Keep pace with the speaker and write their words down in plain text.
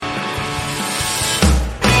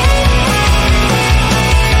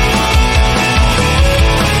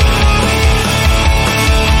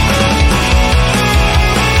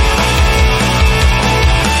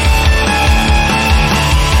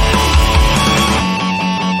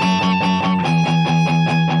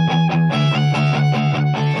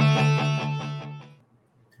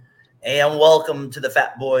and welcome to the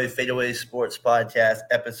Fatboy FadeAway Sports Podcast,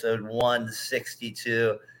 episode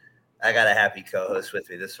 162. I got a happy co-host with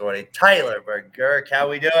me this morning, Tyler Burgurk. How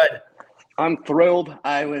we doing? I'm thrilled.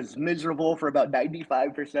 I was miserable for about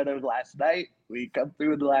 95% of last night. We come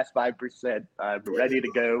through the last 5%. I'm ready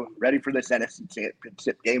to go. Ready for this NFC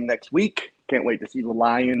Championship game next week. Can't wait to see the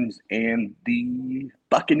Lions and the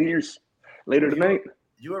Buccaneers later tonight.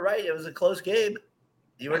 You were right. It was a close game.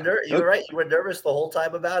 You were right. You were nervous the whole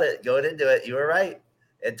time about it. Going into it, you were right.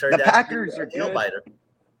 It turned out the Packers are good. Biter.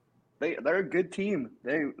 They're a good team.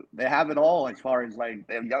 They have it all as far as they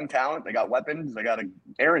have young talent. They got weapons.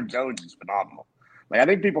 Aaron Jones is phenomenal. I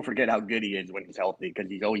think people forget how good he is when he's healthy because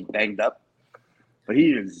he's always banged up. But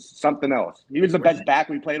he is something else. He was the best back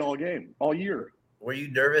we played all year. Were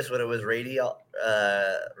you nervous when it was Rady at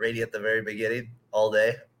the very beginning all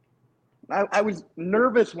day? I was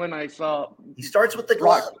nervous when I saw he starts with the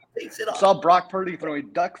glove, takes it off. Saw Brock Purdy throwing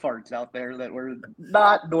duck farts out there that were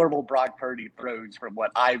not normal Brock Purdy throws from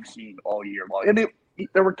what I've seen all year long. And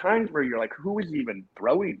there were times where you're like, who is he even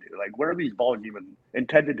throwing to? Where are these balls even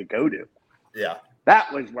intended to go to? Yeah.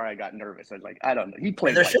 That was where I got nervous. I was like, I don't know. He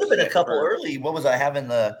played. And there should have been a couple early. What was I having?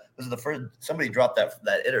 Was the first? Somebody dropped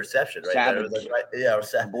that interception right Savage. there. It was yeah,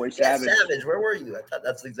 Savage. Boy, Savage. Savage. Where were you? I thought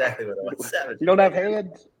that's exactly what it was. Savage. You don't have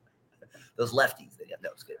hands. Those lefties,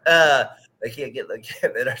 they can't get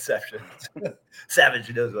interceptions. Savage,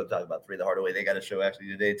 who knows what I'm talking about. Three the hard way. They got a show actually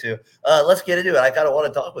today too. Let's get into it. I kind of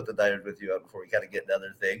want to talk with the Niners with you before we kind of get into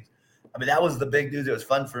other things. I mean, that was the big news. It was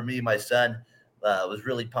fun for me. My son was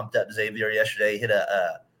really pumped up. Xavier yesterday hit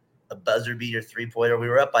a buzzer beater 3-pointer. We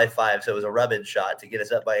were up by 5, so it was a rub-in shot to get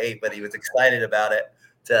us up by 8. But he was excited about it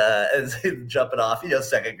jumping off.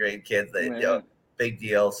 Second grade kids. Big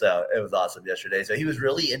deal. So it was awesome yesterday. So he was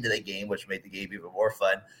really into the game, which made the game even more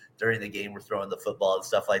fun. During the game, we're throwing the football and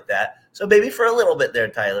stuff like that. So maybe for a little bit there,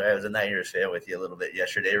 Tyler, I was a Niners fan with you a little bit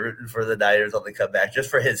yesterday, rooting for the Niners on the comeback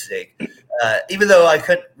just for his sake. Even though I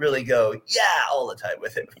couldn't really go, all the time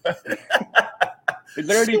with him. Is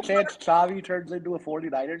there any chance Chavi turns into a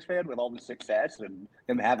 49ers fan with all the success and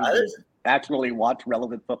him having to actually watch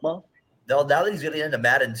relevant football? No, now that he's getting into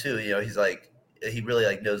Madden too, he's like, he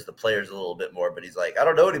really knows the players a little bit more, but he's like, I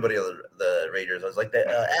don't know anybody on the Raiders. I was like,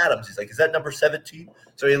 Adams. He's like, is that number 17?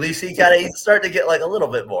 So at least he's starting to get a little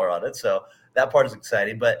bit more on it. So that part is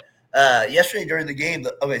exciting. But yesterday during the game,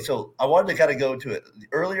 so I wanted to kind of go to it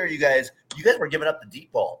earlier. You guys were giving up the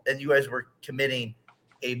deep ball, and you guys were committing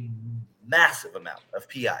a massive amount of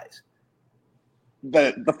PIs.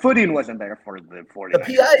 The footing wasn't there for the 49ers. The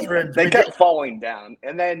PIs were they kept falling down,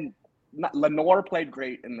 and then Lenore played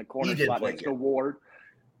great in the corner spot next to Ward.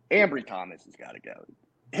 Ambry Thomas has got to go.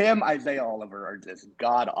 Him, Isaiah Oliver are just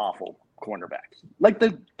god-awful cornerbacks.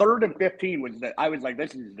 The 3rd and 15 was that I was like,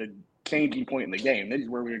 this is the changing point in the game. This is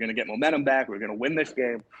where we were going to get momentum back. We are going to win this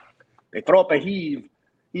game. They throw up a heave.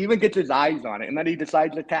 He even gets his eyes on it, and then he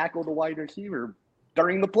decides to tackle the wide receiver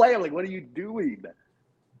during the play. What are you doing?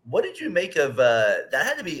 What did you make of that?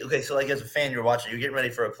 Had to be okay. So, as a fan, you're watching, you're getting ready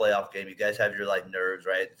for a playoff game. You guys have your nerves,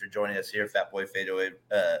 right? If you're joining us here, Fatboy FadeAway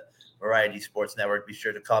Variety Sports Network, be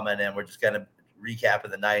sure to comment in. We're just kind of recapping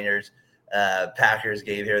the Niners Packers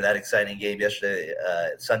game here, that exciting game yesterday,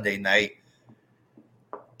 Sunday night.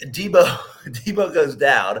 And Debo goes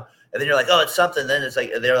down, and then you're like, oh, it's something. Then it's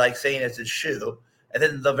they're saying it's his shoe, and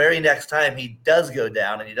then the very next time he does go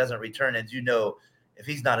down and he doesn't return, and if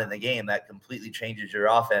he's not in the game, that completely changes your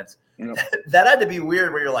offense. Yep. That had to be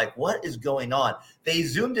weird where you're like, what is going on? They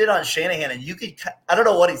zoomed in on Shanahan, and I don't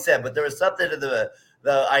know what he said, but there was something to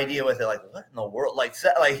the idea with it, what in the world?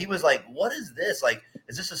 He was like, what is this?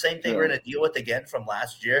 Is this the same thing we're going to deal with again from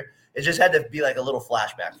last year? It just had to be a little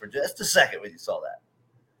flashback for just a second when you saw that.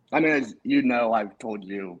 I mean, as you know, I've told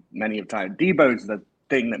you many of times, Debo's the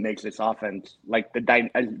thing that makes this offense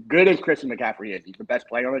as good as Christian McCaffrey is. He's the best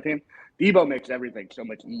player on the team. Debo makes everything so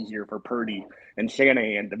much easier for Purdy and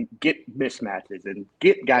Shanahan to get mismatches and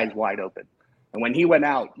get guys wide open. And when he went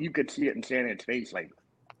out, you could see it in Shanahan's face,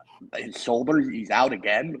 his shoulders, he's out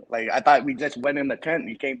again. I thought we just went in the tent and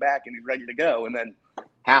he came back and he's ready to go. And then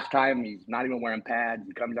halftime, he's not even wearing pads.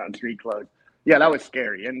 He comes out in street clothes. Yeah, that was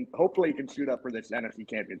scary. And hopefully he can suit up for this NFC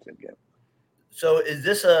Championship game. So is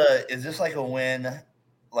this a win,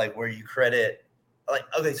 where you credit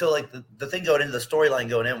the thing going into the storyline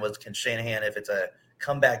going in was, can Shanahan, if it's a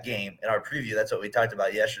comeback game in our preview, that's what we talked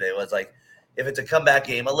about yesterday, was if it's a comeback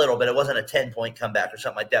game a little bit, it wasn't a 10-point comeback or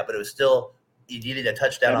something like that, but it was still, you needed a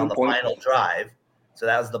touchdown on the final drive. So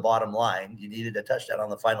that was the bottom line. You needed a touchdown on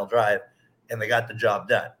the final drive, and they got the job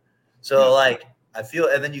done. So I feel,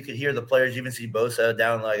 and then you could hear the players, you even see Bosa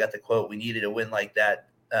down, I got the quote, we needed a win like that.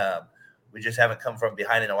 We just haven't come from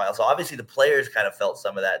behind in a while. So obviously the players kind of felt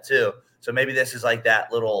some of that too. So maybe this is like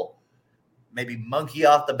that little maybe monkey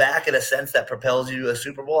off the back in a sense that propels you to a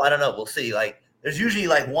Super Bowl. I don't know. We'll see. Like there's usually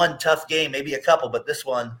like one tough game, maybe a couple, but this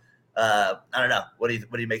one, I don't know. What do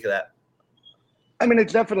you make of that? I mean,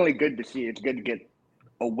 it's definitely good to see. It's good to get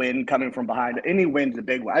a win coming from behind. Any win's a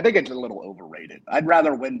big one. I think it's a little overrated. I'd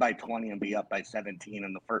rather win by 20 and be up by 17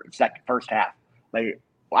 in the first half. Like,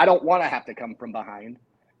 I don't want to have to come from behind.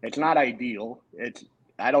 It's not ideal.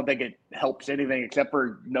 I don't think it helps anything except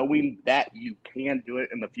for knowing that you can do it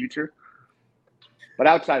in the future. But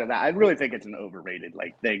outside of that, I really think it's an overrated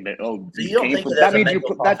thing that so you don't think that means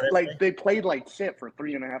they played like shit for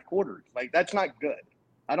 3.5 quarters. Like that's not good.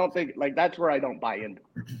 I don't think that's where I don't buy into.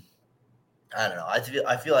 I don't know.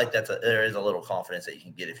 I feel like there is a little confidence that you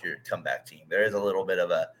can get if you're a comeback team. There is a little bit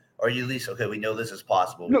of or you at least we know this is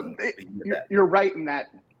possible. You're right in that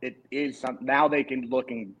it is something. Now they can look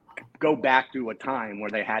and go back to a time where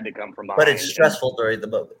they had to come from behind. But it's stressful during the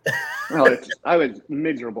moment. No, I was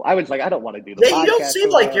miserable. I was like, I don't want to do the podcast. You don't seem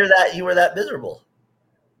like you were that miserable.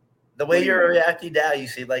 The way you're reacting now, you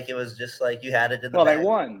seem like it was just like you had it in the bag. They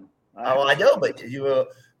won. Oh, I know, but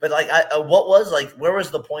what was where was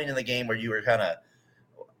the point in the game where you were kind of?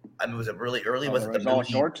 I mean, was it really early? Was it all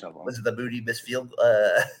sorts of them? Was it the booty misfield?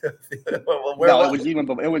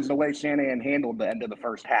 It was the way Shanahan handled the end of the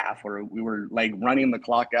first half, where we were running the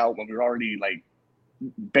clock out when we were already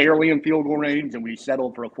barely in field goal range, and we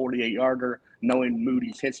settled for a 48-yarder, knowing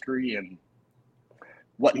Moody's history and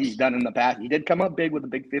what he's done in the past. He did come up big with a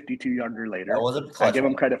big 52-yarder later. I give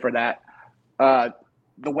him credit for that.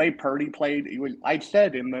 The way Purdy played, I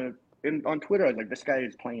said on Twitter, I was like, this guy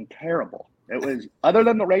is playing terrible. It was, other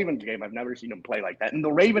than the Ravens game, I've never seen him play like that. In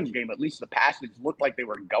the Ravens game, at least the passes looked like they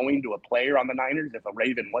were going to a player on the Niners if a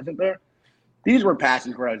Raven wasn't there. These were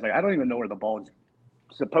passes where I was like, I don't even know where the ball is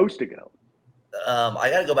supposed to go. I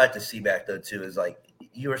got to go back to Seaback, though, too, is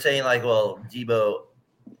you were saying, Debo,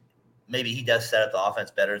 maybe he does set up the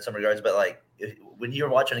offense better in some regards, but, when you're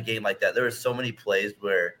watching a game like that, there were so many plays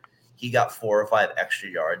where he got 4 or 5 extra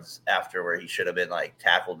yards after where he should have been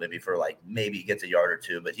tackled maybe for maybe he gets a yard or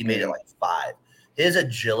two, but he made it 5. His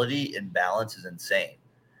agility and balance is insane.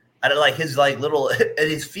 And his little and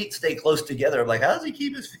his feet stay close together. I'm like, how does he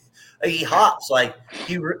keep his feet? He hops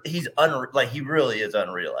he really is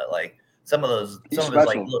unreal. Some of his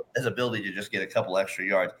his ability to just get a couple extra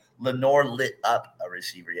yards. Lenore lit up a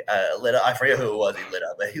receiver. I forget who it was. He lit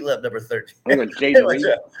up, but he lit up number 13.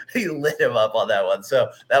 He lit him up on that one.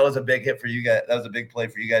 So that was a big hit for you guys. That was a big play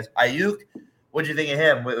for you guys. Ayuk, what do you think of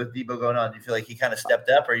him with Debo going on? Do you feel like he kind of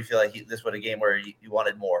stepped up, or you feel like this was a game where you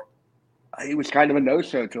wanted more? He was kind of a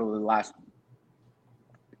no-show till the last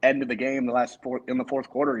end of the game. In the fourth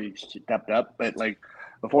quarter, he stepped up, but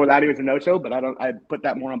before that, he was a no-show. But I put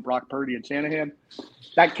that more on Brock Purdy and Shanahan.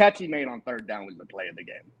 That catch he made on third down was the play of the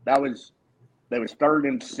game. That was 3rd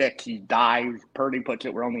and 6. He dives. Purdy puts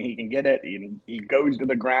it where only he can get it. He goes to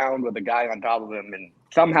the ground with a guy on top of him and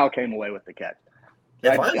somehow came away with the catch.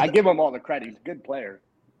 I give him all the credit. He's a good player.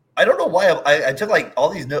 I don't know why I took all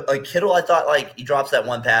these notes. Kittle, I thought he drops that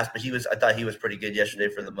one pass, but I thought he was pretty good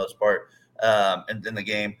yesterday for the most part in the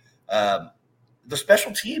game. The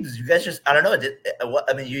special teams, you guys just, I don't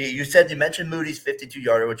know. You mentioned Moody's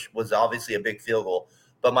 52-yarder, which was obviously a big field goal.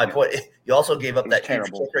 But my point, you also gave up that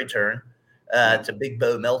huge kick return to Big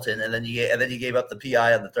Bo Melton, and then you gave up the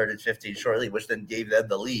PI on the 3rd and 15 shortly, which then gave them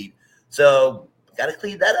the lead. So got to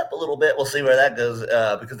clean that up a little bit. We'll see where that goes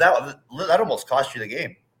because that almost cost you the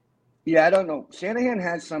game. Yeah, I don't know. Shanahan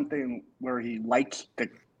has something where he likes to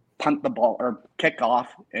punt the ball or kick off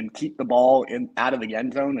and keep the ball out of the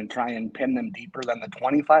end zone and try and pin them deeper than the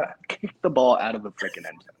 25. Kick the ball out of the freaking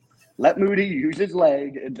end zone. Let Moody use his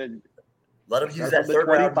leg and then let him use that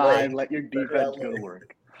 25. Let your defense go to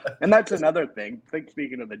work. And that's another thing.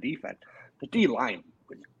 Speaking of the defense, the D line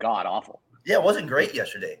was god awful. Yeah, it wasn't great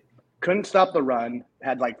yesterday. Couldn't stop the run.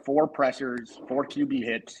 Had 4 pressures, 4 QB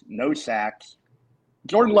hits, no sacks.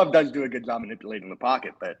 Jordan Love does do a good job manipulating the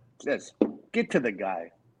pocket, but just get to the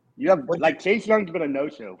guy. You have Chase Young's been a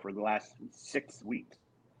no-show for the last 6 weeks.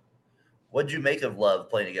 What'd you make of Love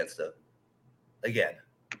playing against him again?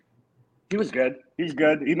 He was good. He's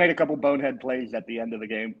good. He made a couple bonehead plays at the end of the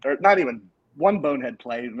game. Or not even one bonehead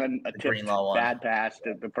play, and then a tipped bad pass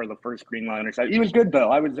for the first Greenlaw interception. He was good, though.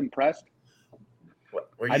 I was impressed.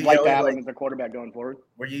 I'd like to have him as a quarterback going forward.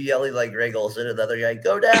 Were you yelling like Greg Olsen and the other guy,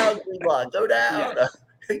 go down, Greenlaw, go down? Yeah.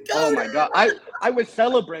 Oh my God. I was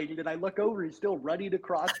celebrating and I look over, he's still running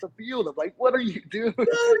across the field. I'm like, what are you doing?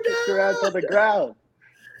 Get your ass on the ground.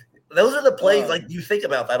 Those are the plays you think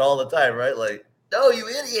about that all the time, right? No, you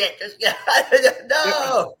idiot!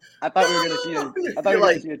 No. I thought we were gonna see You're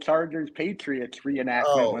like, a Chargers Patriots reenactment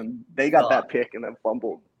oh when they got God. that pick and then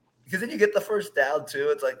fumbled. Because then you get the first down too.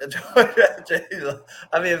 It's like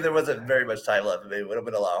I mean, if there wasn't very much time left, maybe it would have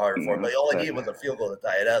been a lot harder for him. But all he needed was a field goal to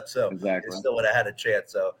tie it up, so it Exactly. still would have had a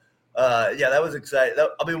chance. So, yeah, that was exciting.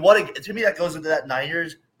 I mean, to me that goes into that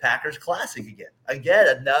Niners Packers classic again.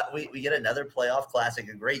 Again, we get another playoff classic,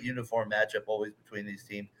 a great uniform matchup always between these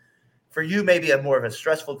teams. For you, maybe a more of a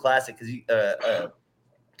stressful classic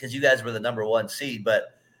because you guys were the number one seed,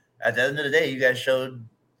 but at the end of the day, you guys showed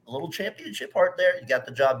a little championship heart there. You got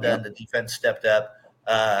the job done. Yep. The defense stepped up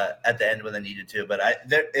at the end when they needed to, but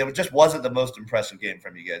it just wasn't the most impressive game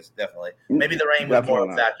from you guys. Definitely, maybe the rain was more of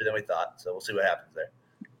a factor than we thought. So we'll see what happens there.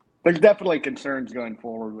 There's definitely concerns going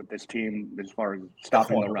forward with this team as far as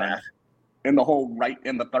stopping the run. And the whole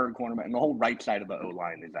in the third cornerback, and the whole right side of the O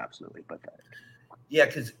line is absolutely pathetic. Yeah,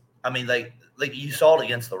 because I mean, like you saw it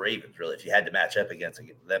against the Ravens. Really, if you had to match up against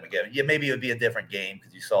them again, yeah, maybe it would be a different game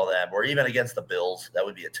because you saw them, or even against the Bills, that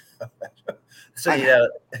would be a tough matchup. So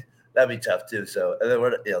that'd be tough too. So, and then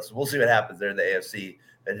so we'll see what happens there in the AFC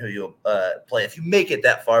and who you'll play if you make it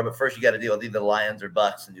that far. But first, you got to deal with either the Lions or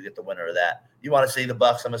Bucks, and you get the winner of that. You want to see the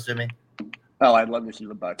Bucks? I'm assuming. Oh, I'd love to see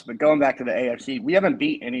the Bucks. But going back to the AFC, we haven't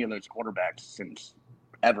beat any of those quarterbacks since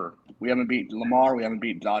ever. We haven't beat Lamar, we haven't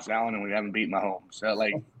beat Josh Allen, and we haven't beat Mahomes. So,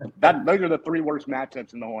 those are the three worst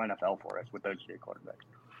matchups in the whole NFL for us with those three quarterbacks.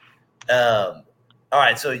 All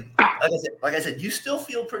right. So, like I said, you still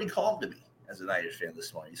feel pretty calm to me as a Niners fan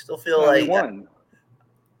this morning. You still feel like won.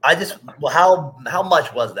 How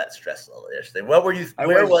much was that stress level yesterday? What were you?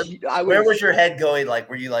 Where was your head going? Like,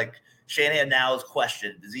 were you like Shanahan now is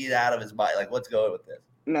questioned? Is he out of his mind? Like, what's going with this?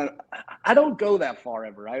 No, I don't go that far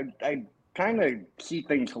ever. I kind of see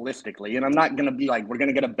things holistically, and I'm not going to be like, we're going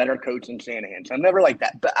to get a better coach than Shanahan. So I'm never like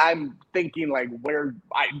that. But I'm thinking like,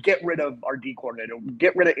 get rid of our D coordinator,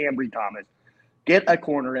 get rid of Ambry Thomas, get a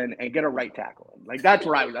corner in, and get a right tackle in. Like, that's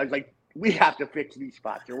where I was like, we have to fix these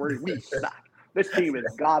spots, or we suck. This team is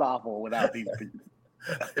god awful without these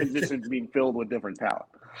positions being filled with different talent.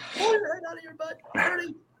 Right out of your butt,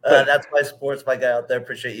 that's my sports, my guy out there.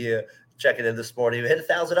 Appreciate you checking in this morning. We hit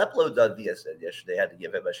 1,000 uploads on VSN yesterday. Had to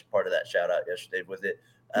give him a part of that shout out yesterday with it.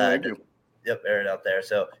 Thank you. Yep, Aaron out there.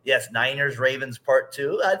 So yes, Niners Ravens part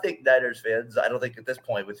 2. I think Niners fans. I don't think at this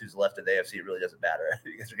point with who's left in the AFC, it really doesn't matter.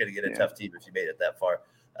 You guys are going to get a tough team if you made it that far.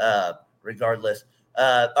 Regardless.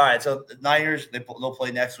 All right, so the Niners they'll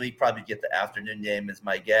play next week. Probably get the afternoon game is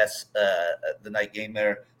my guess. The night game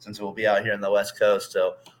there, since we'll be out here on the West Coast.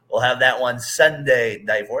 So we'll have that one Sunday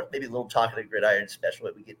night for it. Maybe a little Talking to Gridiron special.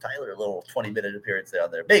 We get Tyler a little 20-minute appearance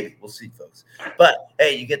down there. Maybe we'll see, folks. But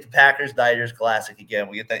hey, you get the Packers Niners classic again.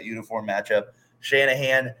 We get that uniform matchup.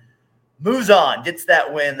 Shanahan moves on, gets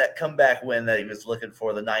that win, that comeback win that he was looking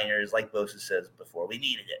for. The Niners, like Bosa says before, we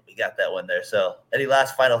needed it. We got that one there. So, any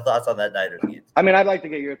last final thoughts on that Niners game? I mean, I'd like to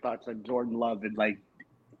get your thoughts on Jordan Love. And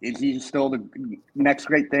is he still the next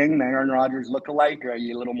great thing, the Aaron Rodgers look-alike, or are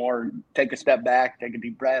you a little more take a step back, take a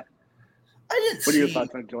deep breath? What are your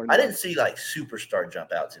thoughts on Jordan Love? I didn't see superstar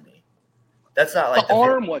jump out to me. That's not like the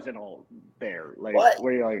arm wasn't all there. What?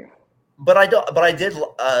 Where you like? But I don't. But I did.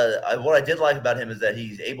 What I did like about him is that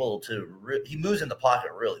he's able to. He moves in the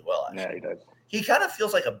pocket really well. Actually. Yeah, he does. He kind of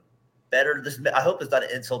feels like a better. I hope it's not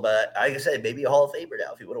an insult, but like I said, maybe a Hall of Famer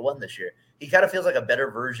now if he would have won this year. He kind of feels like a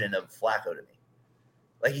better version of Flacco to me.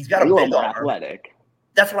 Like he's got a big arm. Athletic.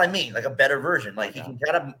 That's what I mean. Like a better version. Like he can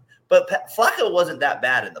kind of. But Flacco wasn't that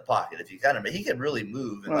bad in the pocket. If you he can really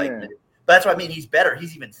move and But that's what I mean. He's better.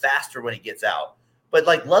 He's even faster when he gets out. But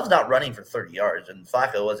Love's not running for 30 yards, and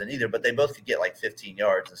Flacco wasn't either. But they both could get 15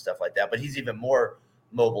 yards and stuff like that. But he's even more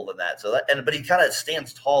mobile than that. But he kind of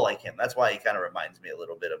stands tall like him. That's why he kind of reminds me a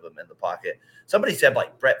little bit of him in the pocket. Somebody said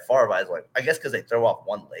Brett Favre. I was I guess because they throw off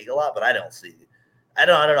one leg a lot. But I don't see. I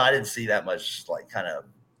don't know. I didn't see that much kind of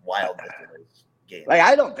wildness in his game.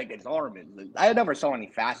 I don't think his arm is. I never saw any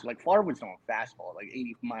fast. Favre was throwing fastball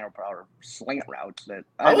 80-mile-per-hour slant routes. That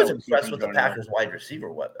I was impressed with the Packers wide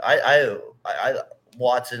receiver. I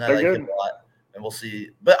Watson, I like him a lot, and we'll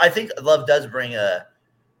see. But I think Love does bring I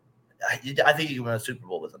think you can win a Super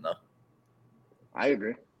Bowl with him, though. I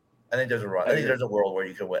agree. I think there's a run. I think there's a world where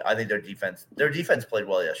you can win. I think their defense played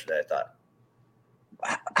well yesterday. I thought.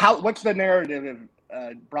 What's the narrative if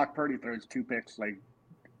Brock Purdy throws 2 picks he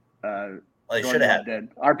should have had?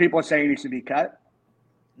 Are people saying he should be cut?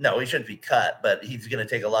 No, he shouldn't be cut, but he's going to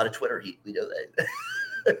take a lot of Twitter heat. We know that.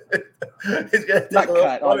 He's going to not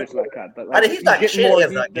cut, obviously not cut, but he's not getting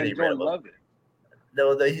rid of him.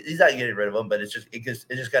 No, he's not getting rid of him, but it just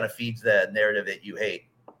kind of feeds the narrative that you hate,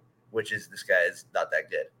 which is this guy is not that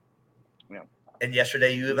good. Yeah. And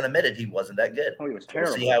yesterday, you even admitted he wasn't that good. Oh, he was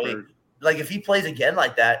terrible. We'll see how if he plays again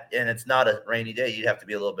like that and it's not a rainy day, you'd have to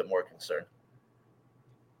be a little bit more concerned.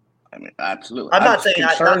 I mean, absolutely. I'm not saying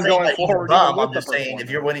going forward. I'm just saying if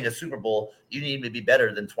you're winning a Super Bowl, you need to be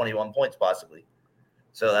better than 21 points possibly.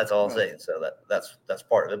 So that's all I'm saying. So that's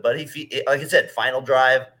part of it. But like I said, final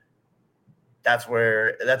drive. That's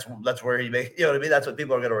where he makes. You know what I mean? That's what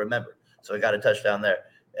people are going to remember. So he got a touchdown there.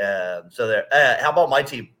 So there. How about my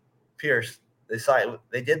team, Pierce?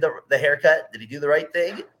 They did the haircut. Did he do the right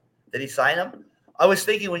thing? Did he sign him? I was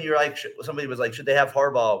thinking when you're like, somebody was like, should they have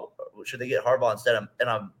Harbaugh? Should they get Harbaugh instead?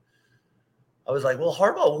 I was like, well,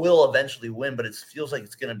 Harbaugh will eventually win, but it feels like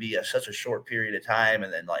it's going to be such a short period of time.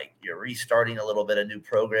 And then like you're restarting a little bit of new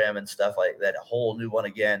program and stuff like that, a whole new one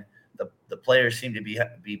again. The players seem to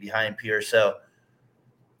be behind Pierce. So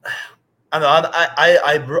I don't know.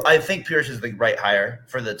 I think Pierce is the right hire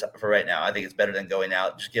for right now. I think it's better than going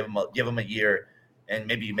out. Just give him a year and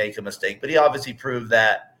maybe you make a mistake. But he obviously proved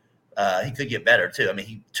that he could get better too. I mean,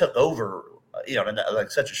 he took over in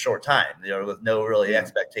like such a short time, with no really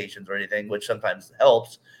expectations or anything, which sometimes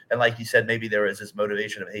helps. And like you said, maybe there was this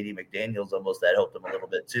motivation of Haiti McDaniels almost that helped him a little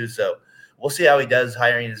bit too. So we'll see how he does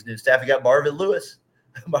hiring his new staff. He got Marvin Lewis.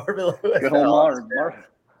 Good old Marv.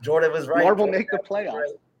 Jordan was right. Marv will make the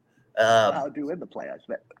playoffs. How do in the playoffs?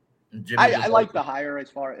 But I like the hire as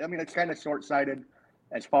far. I mean, it's kind of short-sighted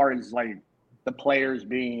as far as like the players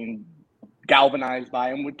being galvanized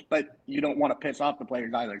by him, but you don't want to piss off the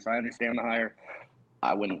players either. So I understand the hire.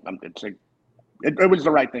 I wouldn't. It was the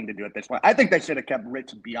right thing to do at this point. I think they should have kept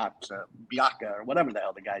Rich Biacca or whatever the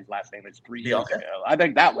hell the guy's last name is 3 years ago. I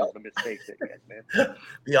think that was the mistake that you guys made.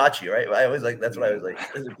 Biacchi, right? I always that's what I was like.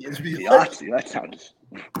 Biacchi. That sounds.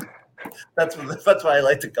 That's why I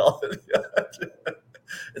like to call it.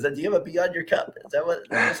 Is that? Do you have a B on your cup? Is that what?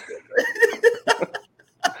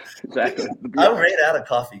 Exactly. I ran out of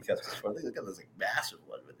coffee cups before. Look at this massive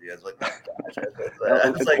one with you guys. Like, oh gosh,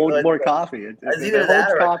 it holds more coffee. It's either that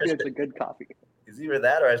or coffee. It's a good coffee. It's either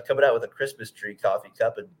that or I was coming out with a Christmas tree coffee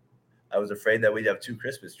cup, and I was afraid that we'd have 2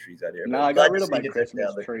 Christmas trees out here. No, I got rid of my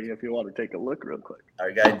Christmas tree. If you want to take a look real quick.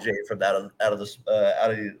 Our guy Jay from out of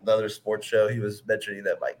the other sports show, he was mentioning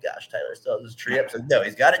that. My gosh, Tyler still has his tree up. So no,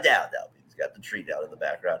 he's got it down now. He's got the tree down in the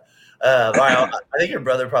background. I think your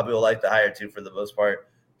brother probably will like the hire too for the most part.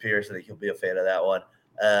 Pierce, I think he'll be a fan of that one.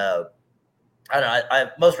 I don't know.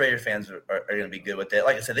 Most Raiders fans are going to be good with it.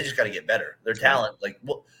 Like I said, they just got to get better. Their talent,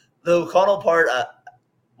 the O'Connell part,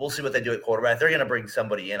 we'll see what they do at quarterback. They're going to bring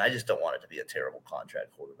somebody in. I just don't want it to be a terrible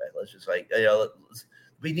contract quarterback. Let's just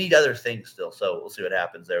we need other things still. So we'll see what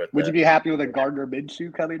happens there. Would you be happy with a Gardner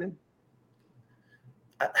Minshew coming in?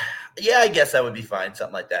 Yeah, I guess that would be fine.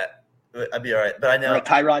 Something like that. I'd be all right. But I know or a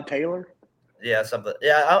Tyrod Taylor. Yeah, something.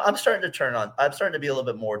 Yeah, I'm starting to turn on. I'm starting to be a little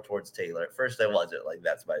bit more towards Taylor. At first, I wasn't like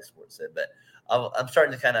that's my sports said, but I'm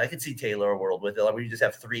starting to I can see Taylor a world with it, like where you just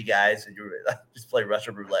have 3 guys and you just play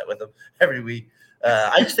Russian roulette with them every week.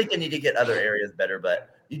 I just think they need to get other areas better,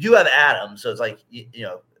 but you do have Adams, so it's like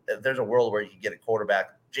if there's a world where you can get a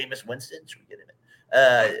quarterback, Jameis Winston, should we get him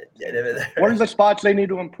in? What are the spots they need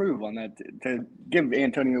to improve on that to give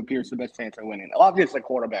Antonio Pierce the best chance of winning? Obviously,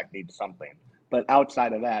 quarterback needs something. But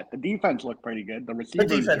outside of that, the defense looked pretty good. The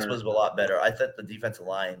defense was a lot better. I thought the defensive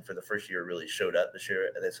line for the first year really showed up this year.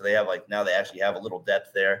 So they have now they actually have a little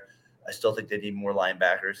depth there. I still think they need more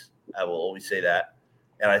linebackers. I will always say that.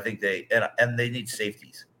 And I think they need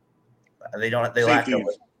safeties. They lack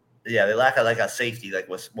a safety, like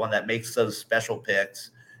was one that makes those special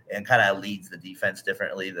picks and kind of leads the defense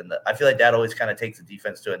differently than I feel like that always kind of takes the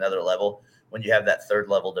defense to another level when you have that 3rd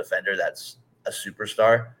level defender that's a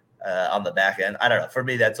superstar. On the back end. I don't know. For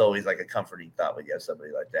me, that's always like a comforting thought when you have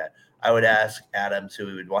somebody like that. I would ask Adams, who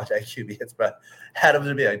would watch that QB. Adams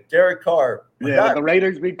would be like, Derek Carr. The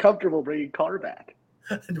Raiders be comfortable bringing Carr back.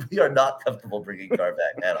 We are not comfortable bringing Carr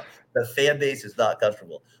back at all. The fan base is not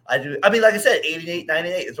comfortable. I mean, like I said, 88,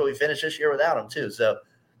 98 is what we finished this year without him, too. So,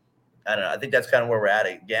 I don't know. I think that's kind of where we're at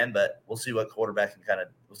again, but we'll see what quarterback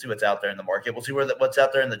we'll see what's out there in the market. We'll see what's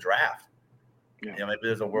out there in the draft. Yeah. Maybe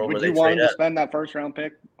there's a world where they trade up. Would you want to spend that 1st-round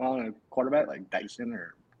pick on a quarterback like Dyson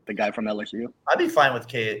or the guy from LSU? I'd be fine with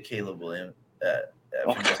Caleb Williams. I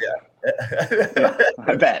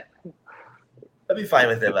bet. I'd be fine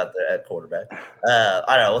with him out there at quarterback. I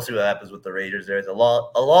don't know. We'll see what happens with the Raiders. There's a long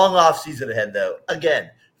off season ahead, though. Again,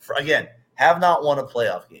 have not won a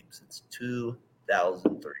playoff game since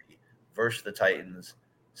 2003 versus the Titans.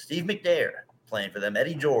 Steve McNair playing for them.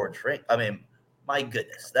 Eddie George. My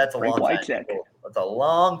goodness, that's a long time. That's a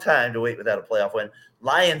long time to wait without a playoff win.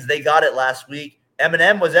 Lions, they got it last week.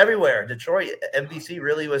 Eminem was everywhere. Detroit, NBC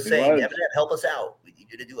really was saying, Eminem, help us out. We need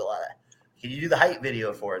you to do a lot of Can you do the hype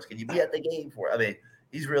video for us? Can you be at the game for us? I mean,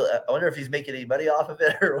 he's really. I wonder if he's making any money off of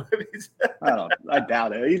it or if he's. I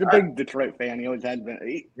doubt it. He's a big Detroit fan. He always has been. I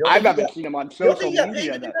think he haven't got- seen him on You don't social think he got paid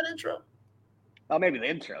media. to do that intro? Oh, maybe the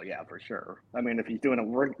intro, yeah, for sure. I mean, if he's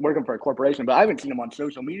doing working for a corporation, but I haven't seen him on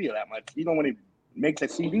social media that much. Even when he makes a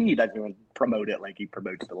CD, he doesn't even promote it like he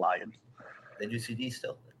promotes the Lions. They do CDs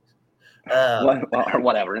still. Or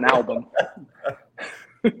whatever, an album.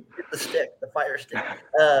 The stick, the fire stick.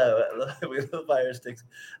 The fire sticks.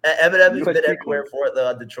 Eminem has been everywhere for it, though,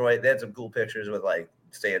 on Detroit. They had some cool pictures with, like,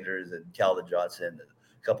 Sanders and Calvin Johnson and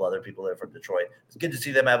a couple other people there from Detroit. It's good to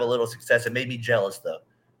see them have a little success. It made me jealous, though,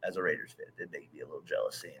 as a Raiders fan. It did make me a little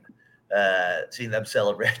jealous seeing them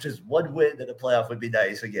celebrate. Just one win in a playoff would be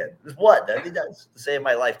nice again. Just one. That'd be nice to say in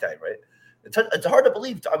my lifetime, right? It's hard to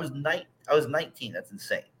believe. I was 19. That's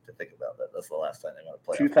insane to think about that. That's the last time they won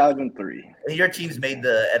a playoff. 2003. And your team's made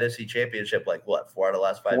the NFC Championship like what? 4 out of the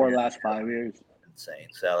last 5 years? 4 last 5 years. Insane.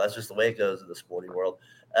 So that's just the way it goes in the sporting world.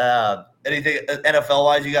 Anything NFL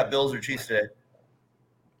wise? You got Bills or Chiefs today?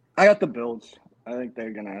 I got the Bills. I think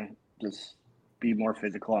they're gonna just be more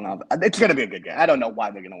physical enough. It's gonna be a good game. I don't know why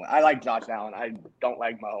they're gonna win. I like Josh Allen. I don't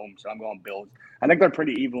like Mahomes, so I'm going Bills. I think they're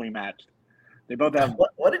pretty evenly matched. They both have.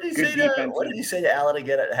 What did he say to? What did he say to Allen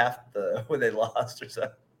again at half when they lost or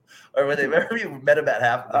something? Or when they remember you met him at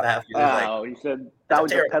half. He said that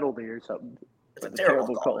was a penalty or something. It's a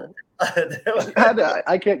terrible call.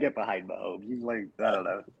 I can't get behind Mahomes. He's like, I don't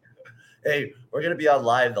know. Hey, we're gonna be on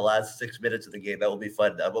live the last 6 minutes of the game. That will be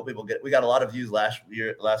fun. I hope people get. We got a lot of views last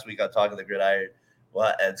week on Talking the Gridiron,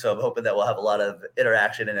 and so I'm hoping that we'll have a lot of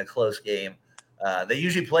interaction in a close game. They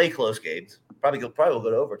usually play close games. Probably will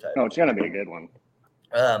go to overtime. Oh, it's gonna be a good one.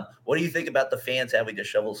 What do you think about the fans having to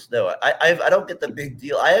shovel snow? I don't get the big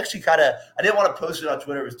deal. I actually I didn't want to post it on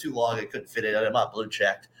Twitter. It was too long. I couldn't fit it. I'm not blue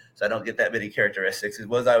checked, so I don't get that many characteristics. I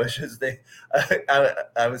was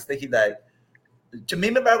thinking that. To me,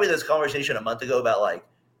 remember we had this conversation a month ago about like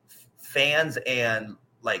fans and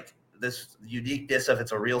like this uniqueness of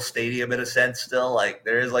it's a real stadium in a sense. Still, like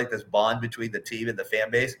there is like this bond between the team and the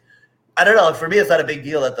fan base. I don't know. For me, it's not a big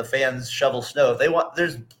deal that the fans shovel snow. If they want,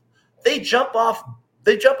 they jump off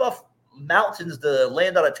mountains to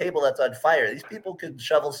land on a table that's on fire. These people can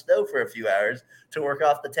shovel snow for a few hours to work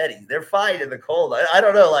off the teddies. They're fine in the cold. I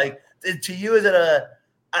don't know. Like to you, is it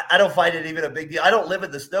I don't find it even a big deal. I don't live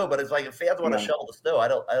in the snow, but it's like if fans want to shovel the snow, I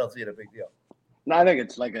don't see it a big deal. No, I think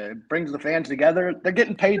it's like it brings the fans together. They're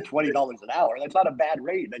getting paid $20 an hour. That's not a bad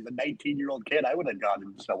rate. As a 19-year-old kid, I would have gone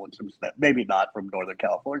and shoveled some snow. Maybe not from Northern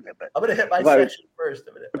California, but I'm gonna hit my section first.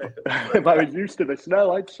 If I was used to the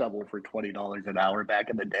snow, I'd shovel for $20 an hour back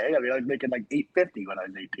in the day. I mean, I was making like $8.50 when I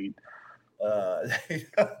was 18.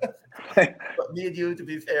 But me and you, to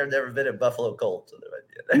be fair, have never been in Buffalo Cold. So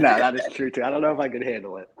no, that is true too. I don't know if I could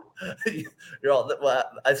handle it. You're all. Well,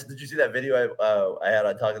 did you see that video I had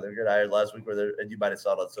on Talking the Gridiron last week? And you might have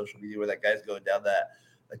saw it on social media, where that guy's going down that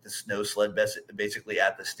like the snow sled basically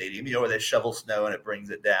at the stadium. You know, where they shovel snow and it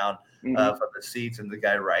brings it down from the seats, and the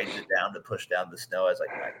guy rides it down to push down the snow. I was like,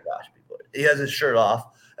 my gosh, people! He has his shirt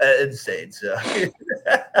off. Insane. So,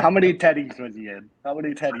 how many teddies was he in? How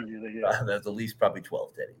many teddies did he get? There's at least probably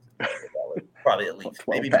 12 teddies. Probably at least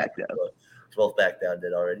 12 back down. 12 back down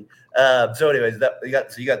did already. So, anyways,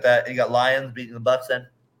 you got that. You got Lions beating the Bucks then.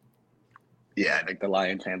 Yeah, I think the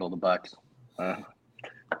Lions handle the Bucks. The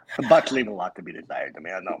Bucks leave a lot to be desired. I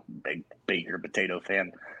mean, I'm not a big baked potato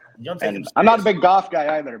fan. And I'm not a big golf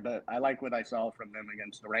guy either, but I like what I saw from them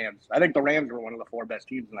against the Rams. I think the Rams were one of the 4 best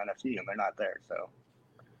teams in the NFC, and they're not there. So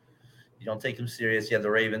you don't take them serious. Yeah,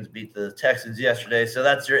 the Ravens beat the Texans yesterday, so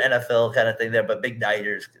that's your NFL kind of thing there. But Big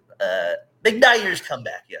Niners come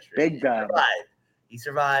back yesterday. Big time. He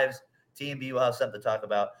survives. TMB will have something to talk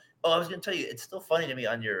about. Oh, I was going to tell you, it's still funny to me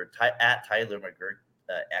on your at Tyler McGurk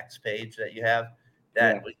X page that you have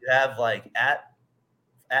you have like at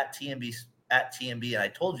TMB, and I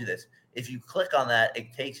told you this. If you click on that,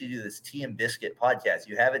 it takes you to this Tea and Biscuit podcast.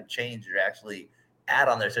 You haven't changed your actually ad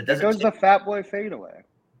on there, so it doesn't. It goes the Fatboy FadeAway.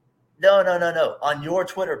 No. On your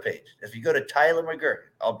Twitter page, if you go to Tyler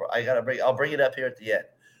McGurk, I'll bring it up here at the end.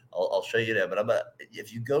 I'll show you that. But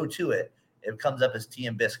if you go to it, it comes up as Tea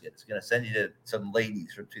and Biscuit. It's going to send you to some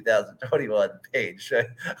ladies from 2021 page. I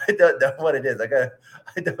don't know what it is. I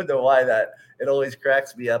don't know why that it always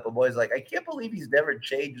cracks me up. I'm always like, I can't believe he's never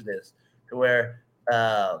changed this to where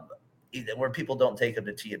people don't take him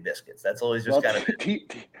to Tea and Biscuits. That's always just kind of Tea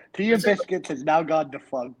and Biscuits has now gone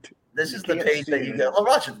defunct. This is the page that you go. Well,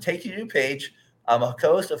 watch it. Take your new page. I'm a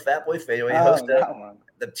co-host of Fatboy FadeAway, host of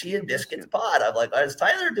the Tea and Biscuits pod. I'm like, is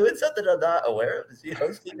Tyler doing something I'm not aware of? Is he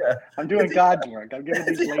hosting? I'm doing God's work. I'm giving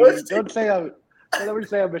these ladies. Don't say I never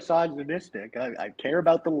say I'm misogynistic. I care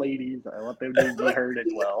about the ladies. I want them to be heard as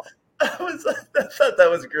well. I thought that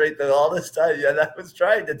was great though. All this time, yeah, I was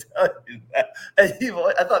trying to tell you that, and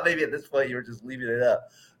I thought maybe at this point you were just leaving it up.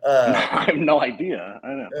 I have no idea. I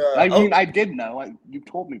know. I mean, I did know. You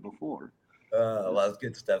told me before. Well, it's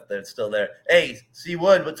good stuff there. It's still there. Hey, C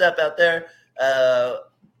Wood, what's up out there?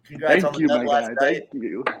 Congrats on the dub last night. Thank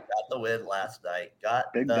you. Got the win last night.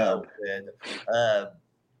 Got Big the dub. win.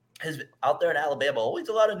 Out there in Alabama, always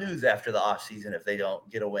a lot of news after the offseason if they don't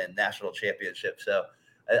get a win, national championship. So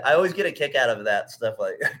I always get a kick out of that stuff,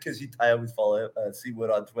 like because I always follow C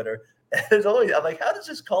Wood on Twitter. And there's always I'm like, how does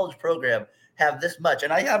this college program have this much?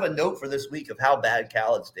 And I have a note for this week of how bad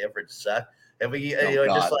Cal and Stanford suck, and we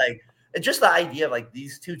just like it's just the idea of like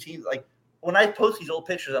these two teams. Like when I post these old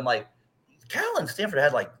pictures, I'm like, Cal and Stanford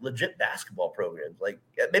had like legit basketball programs. Like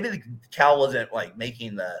maybe Cal wasn't like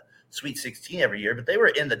making the Sweet 16 every year, but they were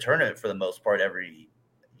in the tournament for the most part every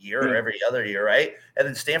year or every other year, right? And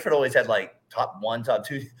then Stanford always had like top 1, top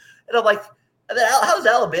 2. And I'm like, how does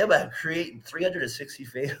Alabama create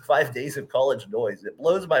 365 days of college noise? It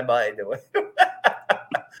blows my mind.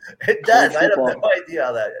 It does. I have no idea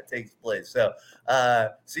how that takes place. So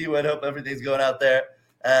see you and hope everything's going out there.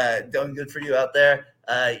 Doing good for you out there.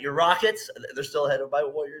 Your Rockets, they're still ahead of my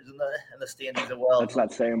Warriors in the standings as well. That's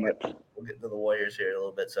not saying much. We'll get to the Warriors here in a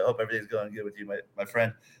little bit. So I hope everything's going good with you, my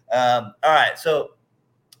friend. All right. So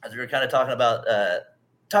as we were kind of talking about the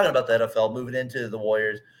NFL, moving into the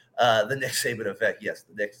Warriors, the Nick Saban effect. Yes,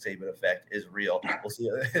 the Nick Saban effect is real. We'll see.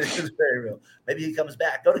 It's very real. Maybe he comes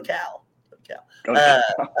back. Go to Cal. Go to Cal.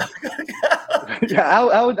 Yeah.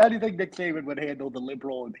 How do you think Nick Saban would handle the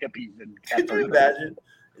liberal and hippies? Can you imagine?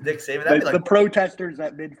 Nick Saban, the protesters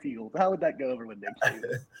at midfield. How would that go over with Nick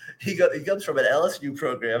Saban? He comes from an LSU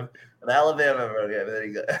program, an Alabama program,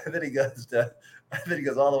 and then he goes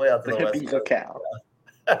all the way out to the West Coast. Of Cal.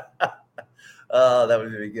 Oh, that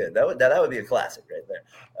would be good. That would be a classic right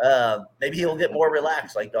there. Maybe he'll get more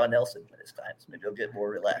relaxed like Don Nelson at his times. Maybe he'll get more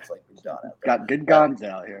relaxed like Don out there. Got good guns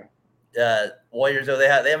out here. Warriors, though, they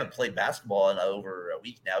haven't played basketball in over a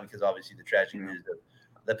week now because obviously the tragic news of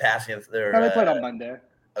the passing of their. They played on Monday.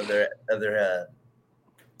 Of their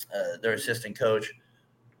assistant coach.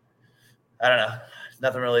 I don't know.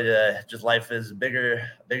 Nothing really to just life is bigger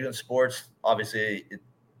than sports. Obviously,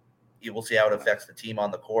 you will see how it affects the team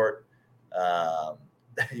on the court.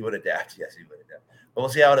 He would adapt. Yes, he would adapt. But we'll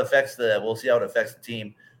see how it affects the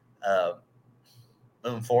team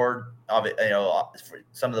moving forward.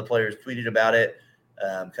 Some of the players tweeted about it.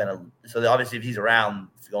 So obviously, if he's around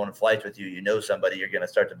going on flights with you, you know somebody, you're going to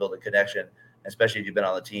start to build a connection. Especially if you've been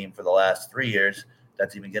on the team for the last 3 years,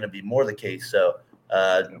 that's even going to be more the case. So,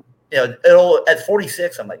 it'll at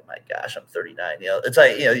 46, I'm like, my gosh, I'm 39. It's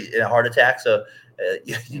like in a heart attack. So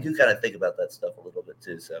you do kind of think about that stuff a little bit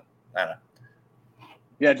too. So I don't know.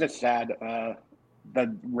 Yeah, it's just sad.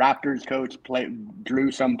 The Raptors coach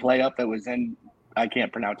drew some play up that was in. I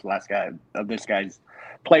can't pronounce the last guy of this guy's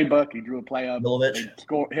playbook. He drew a play up,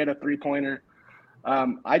 hit a 3-pointer.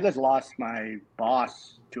 I just lost my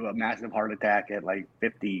boss to a massive heart attack at like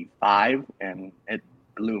 55, and it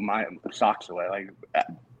blew my socks away. Like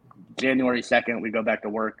January 2nd, we go back to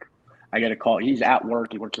work. I get a call. He's at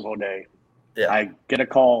work. He works the whole day. Yeah. I get a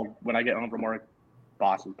call when I get home from work.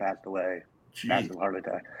 Boss has passed away. Jeez. Massive heart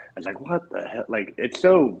attack. I was like, what the hell? Like, it's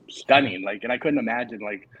so stunning. Like, and I couldn't imagine.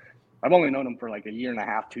 Like, I've only known him for like a year and a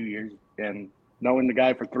half, 2 years, and knowing the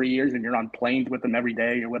guy for 3 years, and you're on planes with him every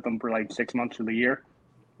day. You're with him for like 6 months of the year.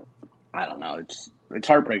 I don't know. It's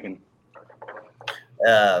heartbreaking.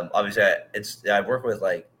 Obviously, I work with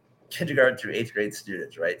like kindergarten through 8th grade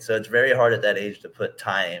students, right? So it's very hard at that age to put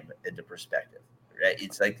time into perspective, right?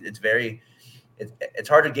 It's like it's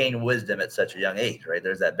hard to gain wisdom at such a young age, right?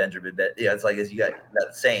 There's that Benjamin. It's like as you got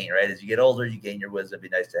that saying, right? As you get older, you gain your wisdom.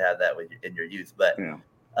 It'd be nice to have that in your youth, but. Yeah.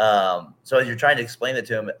 So as you're trying to explain it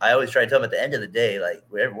to him, I always try to tell him at the end of the day, like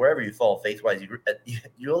wherever you fall faith-wise,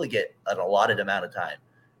 you only get an allotted amount of time.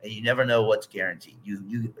 And you never know what's guaranteed.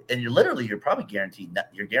 You're probably guaranteed.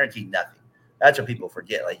 You're guaranteed nothing. That's what people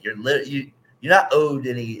forget. Like you're not owed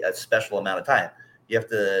any special amount of time. You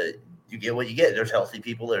get what you get. There's healthy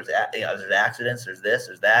people. There's accidents. There's this.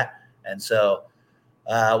 There's that. And so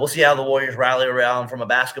we'll see how the Warriors rally around from a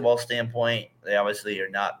basketball standpoint. They obviously are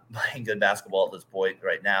not playing good basketball at this point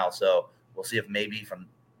right now. So we'll see if maybe from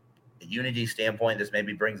a unity standpoint, this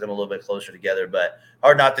maybe brings them a little bit closer together. But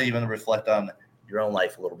hard not to even reflect on your own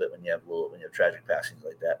life a little bit when you have tragic passings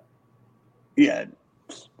like that. Yeah,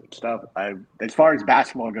 stuff. As far as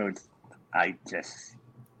basketball goes,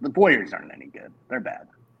 the Warriors aren't any good. They're bad.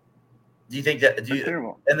 Do you think that?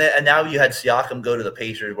 Terrible. And now you had Siakam go to the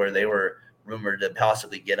Pacers, where they were rumored to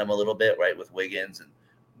possibly get him a little bit, right, with Wiggins and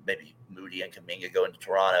maybe Moody and Kuminga going to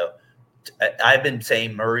Toronto. I've been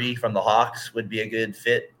saying Murray from the Hawks would be a good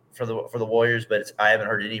fit for the Warriors, but I haven't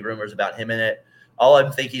heard any rumors about him in it. All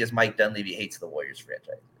I'm thinking is Mike Dunleavy hates the Warriors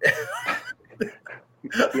franchise.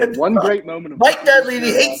 Yeah, one great moment of Mike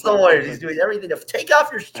Dunleavy hates the Warriors. He's doing everything to take off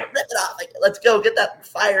your shirt, rip it off. Like, let's go, get that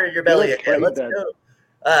fire in your belly again. Let's go.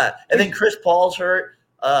 And then Chris Paul's hurt.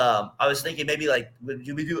 I was thinking maybe like would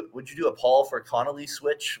you do a Paul for Connolly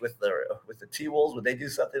switch with the T-Wolves? Would they do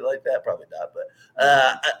something like that? Probably not, but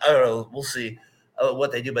I don't know. We'll see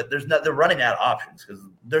what they do. But they're running out of options because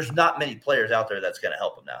there's not many players out there that's going to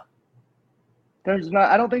help them now. There's not.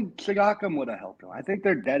 I don't think Siakam would have helped them. I think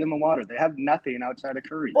they're dead in the water. They have nothing outside of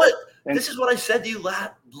Curry. What? This is what I said to you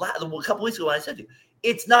a couple weeks ago when I said to you,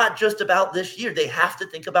 it's not just about this year. They have to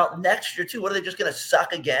think about next year too. What are they just going to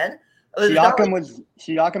suck again?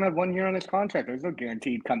 Siakam had 1 year on his contract. There's no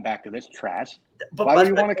guarantee he'd come back to this trash. Why would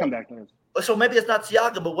you want to come back to this? So maybe it's not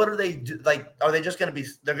Siakam, but what are they do? Like, are they just going to be?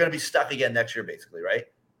 They're going to be stuck again next year, basically, right?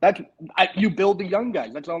 You build the young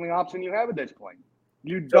guys. That's the only option you have at this point.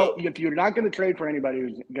 If you're not going to trade for anybody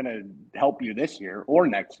who's going to help you this year or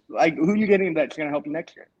next, like who are you getting that's going to help you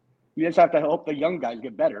next year? You just have to help the young guys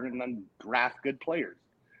get better and then draft good players.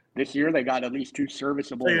 This year they got at least 2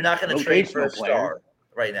 serviceable. So you're not going to trade for a star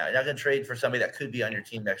right now. You're not going to trade for somebody that could be on your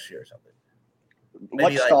team next year or something.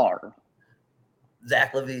 Maybe what star?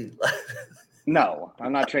 Zach LaVine. No,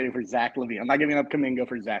 I'm not trading for Zach LaVine. I'm not giving up Kuminga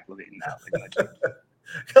for Zach LaVine. No.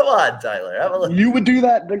 Come on, Tyler. You would do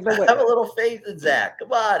that? There's no way. Have a little faith in Zach.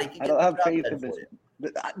 Come on. I don't have faith in this.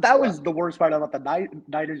 That was the worst part about the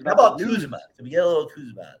Niners. How about Kuzma? Can we get a little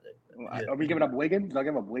Kuzma out there? Are we giving up Wiggins? I'll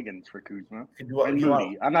give up Wiggins for Kuzma.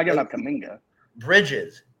 I'm not giving up Kuminga.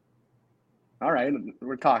 Bridges. All right,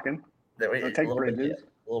 we're talking. We'll take Bridges.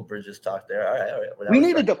 Little Bridges talk there. All right. We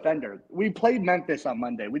need a defender. We played Memphis on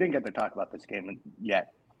Monday. We didn't get to talk about this game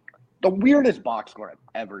yet. The weirdest box score I've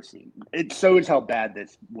ever seen. It shows how bad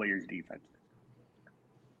this Warriors defense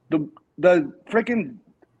is. The freaking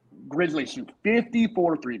Grizzlies shoot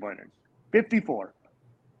 54 3-pointers. 54.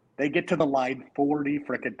 They get to the line 40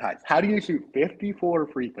 freaking times. How do you shoot 54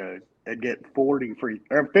 free throws and get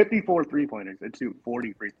 54 3-pointers and shoot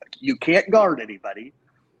 40 free throws? You can't guard anybody,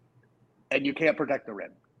 and you can't protect the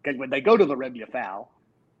rim. Because when they go to the rim, you foul.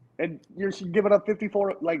 And you're giving up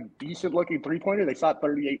 54, like, decent-looking three-pointer. They shot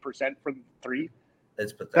 38% from 3.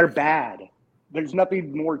 They're bad. There's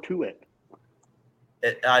nothing more to it.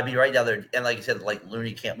 I'd be right down there. And like you said, like,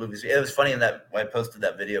 Looney can't move his – it was funny when I posted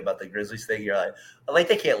that video about the Grizzlies thing. You're like,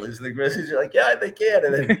 they can't lose to the Grizzlies. You're like, yeah, they can.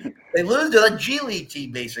 And then they lose to a G League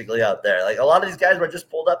team basically out there. Like, a lot of these guys were just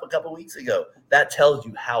pulled up a couple weeks ago. That tells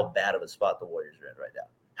you how bad of a spot the Warriors are in right now.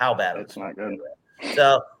 How bad of a spot they're in.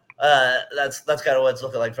 So – that's kind of what it's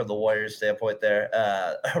looking like from the Warriors standpoint there.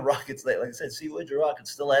 Rockets, like I said, see what your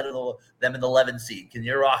Rockets still ahead of them in the 11 seed. Can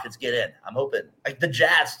your Rockets get in? I'm hoping. Like the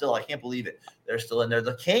Jazz still, I can't believe it. They're still in there.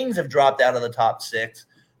 The Kings have dropped out of the top 6,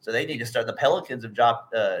 so they need to start. The Pelicans have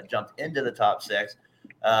jumped into the top 6.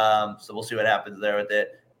 So we'll see what happens there with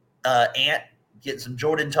it. Ant getting some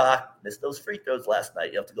Jordan talk. Missed those free throws last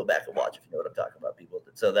night. You have to go back and watch if you know what I'm talking about, people.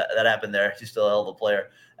 So that happened there. He's still a hell of a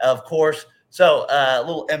player. Of course. So, a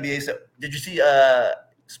little NBA stuff. Did you see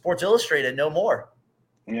Sports Illustrated no more?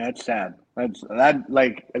 Yeah, it's sad. That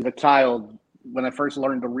like as a child, when I first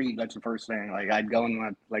learned to read, that's the first thing. Like I'd go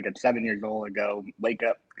in like at 7 years old, I'd go wake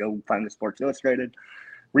up, go find the Sports Illustrated,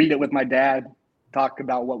 read it with my dad, talk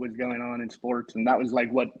about what was going on in sports, and that was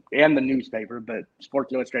like and the newspaper, but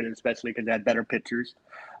Sports Illustrated especially because they had better pictures.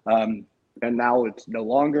 And now it's no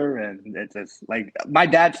longer, and it's just like my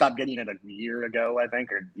dad stopped getting it a year ago, I think,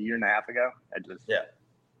 or a year and a half ago. It's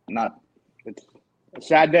a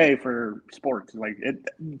sad day for sports. Like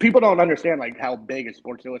people don't understand like how big a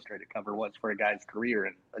Sports Illustrated cover was for a guy's career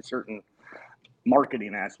and a certain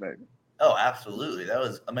marketing aspect. Oh, absolutely. That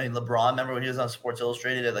was, I mean, LeBron, remember when he was on Sports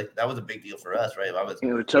Illustrated? Like that was a big deal for us, right? I was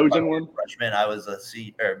the chosen one. Freshman, I was a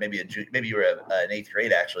C, or maybe you were in 8th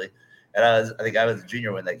grade actually. And I think I was a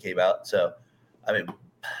junior when that came out. So, I mean,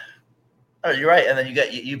 you're right. And then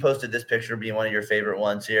you posted this picture being one of your favorite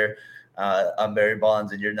ones here on Barry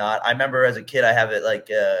Bonds, and you're not. I remember as a kid, I have it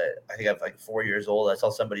like I think I'm like 4 years old. I saw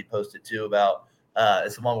somebody post it too about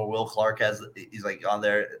it's the one where Will Clark he's like on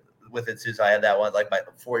there with it too. So I had that one, like my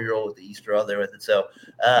 4-year-old with the Easter on there with it. So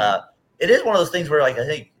it is one of those things where like I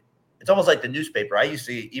think it's almost like the newspaper. I used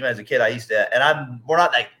to, even as a kid, and we're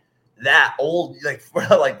not like that old, like we're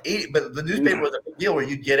not like 80, but the newspaper was a big deal where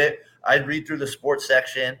you'd get it. I'd read through the sports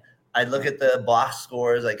section. I'd look at the box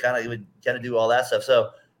scores. I would do all that stuff. So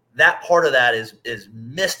that part of that is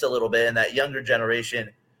missed a little bit, and that younger generation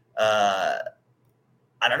I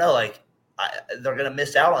don't know, like they're going to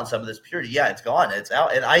miss out on some of this purity. Yeah, it's gone. It's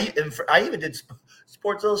out. And I even did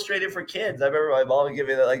Sports Illustrated for kids. I remember my mom would give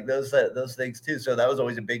me like those things too. So that was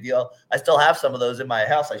always a big deal. I still have some of those in my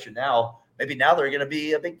house. I should maybe now they're going to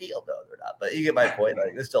be a big deal. No, they're not. But you get my point.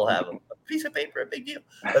 Like, I still have a piece of paper, a big deal.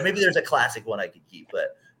 But maybe there's a classic one I could keep.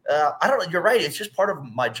 But I don't know. You're right. It's just part of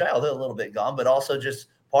my childhood, a little bit gone, but also just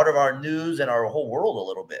part of our news and our whole world a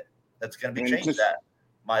little bit. That's going to be changed that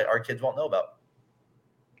our kids won't know about.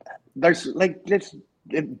 There's like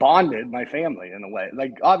it bonded my family in a way.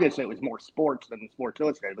 Like obviously it was more sports than Sports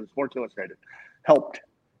Illustrated, but Sports Illustrated helped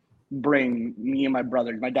bring me and my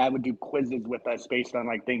brothers. My dad would do quizzes with us based on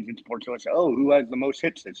like things in Sports Illustrated. Oh, who has the most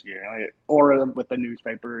hits this year? Or with the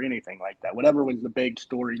newspaper or anything like that. Whatever was the big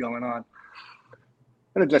story going on.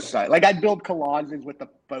 And it just like I'd build collages with the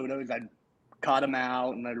photos. I'd cut them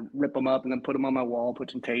out and I'd rip them up and then put them on my wall,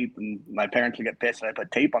 put some tape, and my parents would get pissed and I put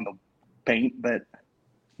tape on the paint, but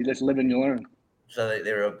you just live and you learn. So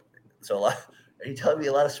they were so a lot. Are you telling me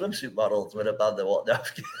a lot of swimsuit models went up on the wall? No,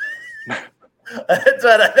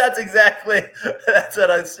 that's exactly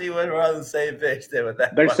what I see when we're on the same page there with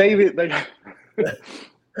that. They're saving.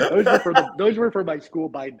 Those were for my school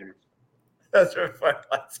binders. Those were for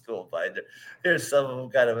my school binder. Here's some of them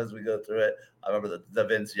kind of as we go through it. I remember the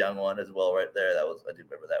Vince Young one as well right there. I do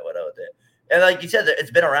remember that one out there. And like you said,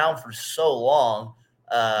 it's been around for so long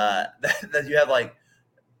that you have like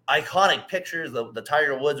iconic pictures. The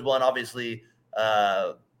Tiger Woods one, obviously,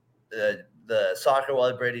 the soccer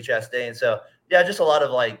one, Brady Chastain. So yeah, just a lot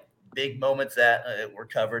of like big moments that were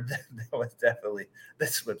covered. That was definitely the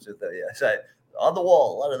swimsuit though. Yeah, so on the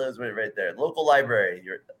wall, a lot of those were right there. Local library.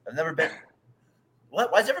 I've never been.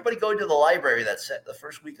 Why is everybody going to the library that set the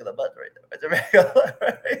first week of the month right there?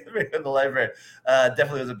 In the library,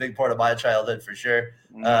 definitely was a big part of my childhood for sure.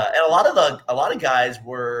 And a lot of guys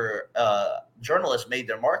were journalists made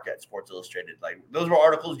their mark at Sports Illustrated. Like those were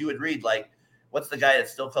articles you would read. Like, what's the guy that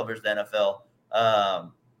still covers the NFL?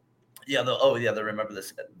 They remember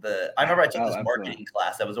this. I remember I took this marketing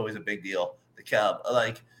class. That was always a big deal. The Cub,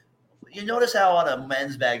 like. You notice how on a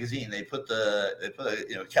men's magazine they put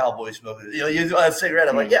cowboy smoking, you a cigarette.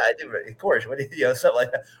 I'm like, yeah, I do. Of course, something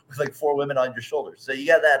like that with like 4 women on your shoulders. So you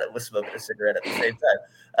got that with smoking a cigarette at the same time.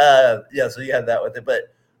 So you have that with it.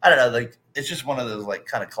 But I don't know, like it's just one of those like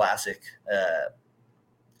kind of classic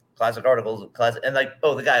articles, and like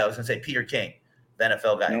the guy I was gonna say Peter King, the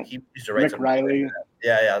NFL guy. Nope. He used to write Rick Riley.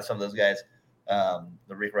 Some of those guys, the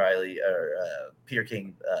Rick Riley or Peter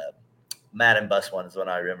King. Madden Bus one is one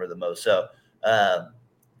I remember the most. So, a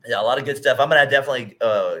lot of good stuff. I'm gonna definitely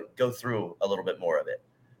go through a little bit more of it.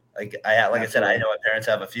 I said, I know my parents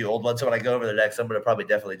have a few old ones. So when I go over there next, I'm gonna probably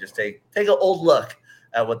definitely just take an old look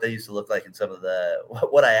at what they used to look like in some of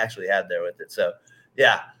what I actually had there with it. So,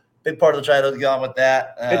 yeah, big part of the childhood gone with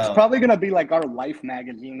that. It's probably gonna be like our Life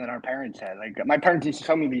magazine that our parents had. Like my parents used to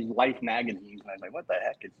show me these Life magazines, and I was like, "What the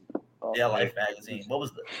heck is?" Life magazine. What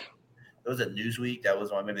was it was a Newsweek. That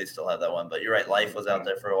was one. Maybe they still have that one. But you're right. Life was out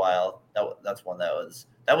there for a while. That's one that was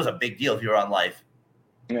a big deal if you were on Life.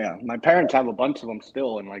 Yeah, my parents have a bunch of them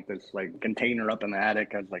still in like this like container up in the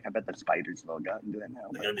attic. I was like, I bet the spiders will go and do that now.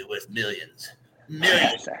 They're gonna be worth millions.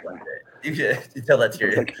 Yeah, exactly. You tell that to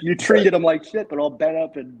your. Like, you treated them like shit, but all bent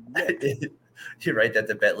up and. You write that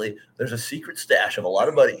to Bentley. There's a secret stash of a lot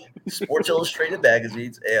of money. Sports Illustrated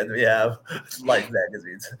magazines, and we have Life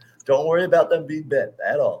magazines. Don't worry about them being bent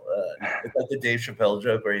at all. It's like the Dave Chappelle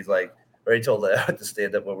joke where he told the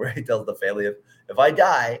stand-up where he tells the family, if I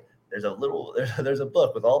die, there's a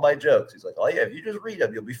book with all my jokes. He's like, oh yeah, if you just read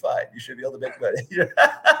them, you'll be fine. You should be able to make money.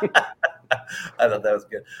 I thought that was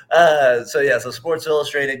good. So Sports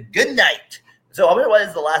Illustrated. Good night. So I wonder what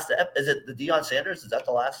is the last? Is it the Deion Sanders? Is that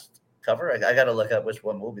the last cover? I got to look up which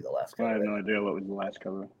one will be the last cover. I have no idea what was the last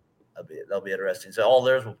cover. That'll be interesting. So all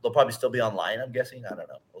theirs, they'll probably still be online, I'm guessing. I don't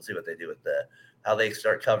know. We'll see what they do with how they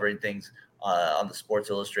start covering things on the Sports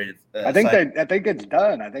Illustrated. I think it's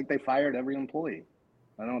done. I think they fired every employee.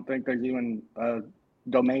 I don't think there's even a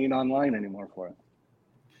domain online anymore for it.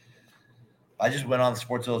 I just went on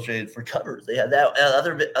Sports Illustrated for covers. They had that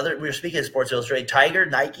other. We were speaking of Sports Illustrated. Tiger,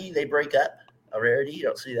 Nike, they break up. A rarity. You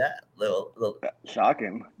don't see that. Little.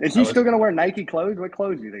 Shocking. Is he still going to wear Nike clothes? What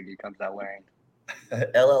clothes do you think he comes out wearing?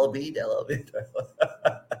 LLB.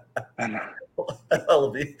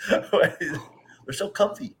 They're so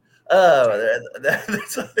comfy.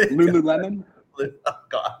 Lululemon. Oh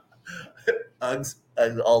God. Uggs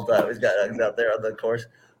all time. He's got Uggs out there on the course.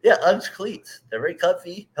 Yeah, Uggs cleats. They're very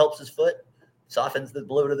comfy. Helps his foot. Softens the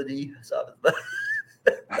blow to the knee. He's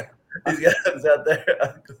got Uggs out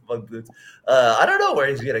there. Bug boots. I don't know where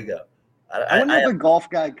he's gonna go. I wonder if a golf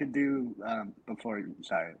guy could do a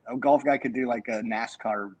golf guy could do like a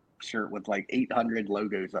NASCAR shirt with like 800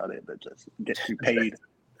 logos on it that just gets you paid.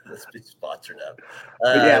 Let's be sponsored up.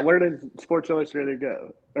 But yeah, where does Sports Illustrated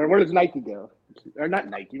go? Or where does Nike go? Or not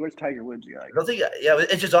Nike? Where's Tiger Woods go? I don't think. Yeah,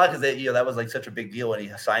 it's just odd because that was like such a big deal when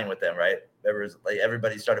he signed with them, right? There was like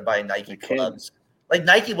everybody started buying Nike clubs. Like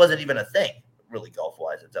Nike wasn't even a thing, really, golf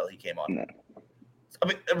wise, until he came on. No.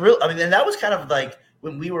 And that was kind of like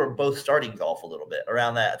when we were both starting golf a little bit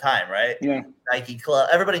around that time, right? Yeah. Nike club.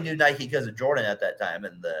 Everybody knew Nike because of Jordan at that time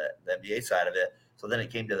and the NBA side of it. So then it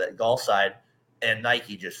came to the golf side, and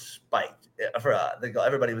Nike just spiked.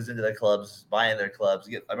 Everybody was into their clubs, buying their clubs.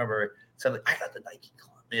 I remember something. I got the Nike club.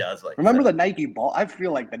 Yeah, I was like, remember the Nike ball? I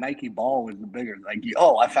feel like the Nike ball was the bigger. Like,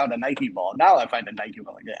 I found a Nike ball. Now I find a Nike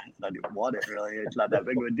ball. Like, yeah, I don't even want it really. It's not that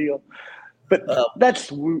big of a deal. But that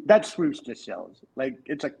swoosh just shows. Like,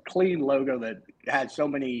 it's a clean logo that has so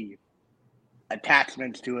many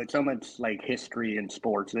attachments to it, so much like history in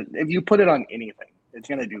sports. If you put it on anything, it's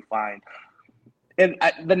gonna do fine. And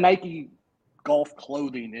the Nike golf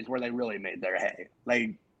clothing is where they really made their hay.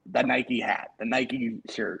 Like the Nike hat, the Nike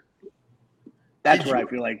shirt. That's where I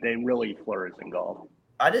feel like they really flourish in golf.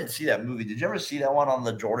 I didn't see that movie. Did you ever see that one on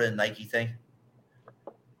the Jordan Nike thing?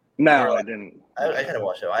 No, I didn't. I gotta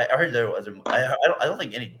watch it. I heard there was. I don't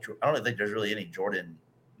think there's really any Jordan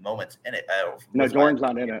moments in it. No, Jordan's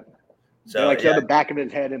not in it. So they showed the back of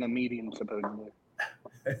his head in a meeting, supposedly.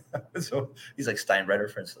 So he's like Steinbrenner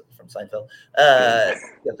from Seinfeld.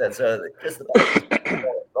 That's just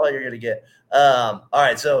all you're gonna get. All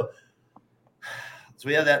right, so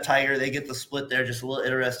we have that Tiger. They get the split there. Just a little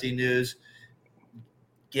interesting news.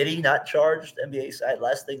 Giddey not charged, NBA side.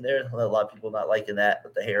 Last thing there, a lot of people not liking that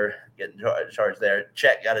with the hair getting charged there.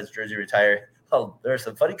 Chet got his jersey retired. Oh, there are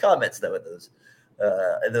some funny comments though in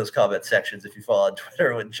those comment sections. If you follow on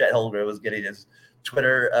Twitter, when Chet Holmgren was getting his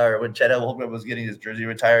jersey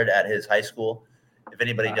retired at his high school. If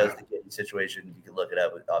anybody knows the Giddey situation, you can look it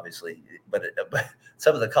up. Obviously, but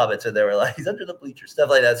some of the comments in there were like, "He's under the bleachers," stuff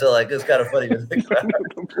like that. So like, it's kind of funny to think about.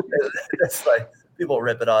 It's like people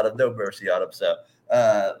ripping on him, no mercy on him. So.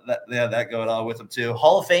 That going on with him too.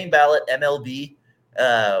 Hall of Fame ballot, MLB.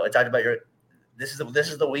 I talked about this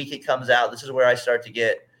is the week it comes out. This is where I start to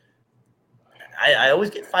get. I always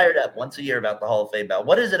get fired up once a year about the Hall of Fame ballot.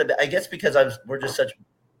 What is it about? I guess because I'm such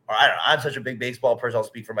a big baseball person. I'll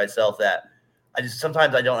speak for myself that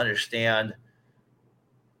sometimes I don't understand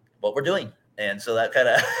what we're doing, and so that kind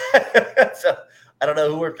of so I don't know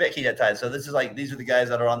who we're picking at times. So these are the guys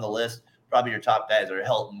that are on the list. Probably your top guys are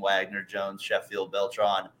Helton, Wagner, Jones, Sheffield,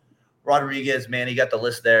 Beltran, Rodriguez. Man, you got the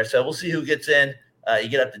list there. So we'll see who gets in. You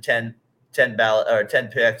get up to 10 ballot or 10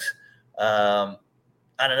 picks. I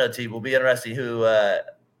don't know, T. Will be interesting who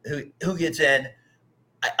gets in.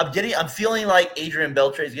 I'm feeling like Adrian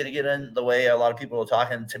Beltre is going to get in the way a lot of people are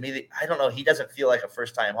talking. To me, I don't know. He doesn't feel like a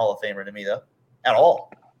first-time Hall of Famer to me, though, at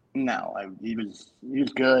all. No, he was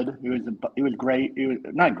good. He was great. He was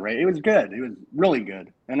not great. He was good. He was really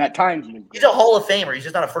good. And at times he was good. He's a Hall of Famer. He's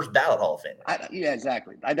just not a first ballot Hall of Famer. Yeah,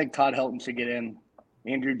 exactly. I think Todd Helton should get in.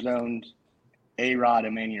 Andrew Jones, A-Rod,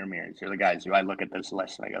 and Manny Ramirez are the guys who I look at this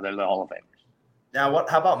list and I go, they're the Hall of Famers. Now,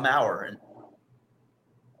 how about Maurer?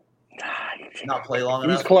 Not play long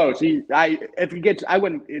enough. He's close. I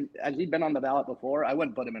wouldn't. Has he been on the ballot before? I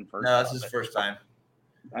wouldn't put him in first. No, this is his first time.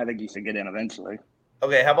 I think he should get in eventually.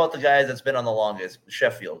 Okay, how about the guys that's been on the longest?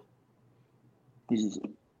 Sheffield. I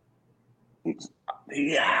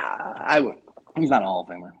would. He's not a Hall of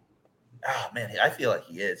Famer. Oh, man, I feel like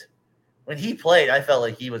he is. When he played, I felt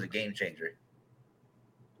like he was a game changer.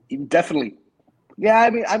 He definitely. Yeah, I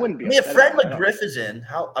mean, I wouldn't be. If Fred McGriff is in,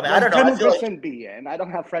 I don't know. Fred McGriff shouldn't be in. I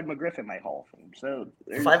don't have Fred McGriff in my Hall of Fame. So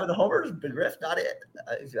 5 of the homers, McGriff not it.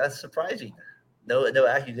 That's surprising. No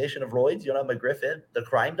accusation of roids. You don't have McGriff in. The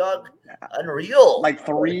crime dog, unreal. Like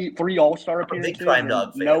three All-Star appearances. Big crime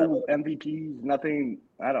dog. No MVPs. Nothing.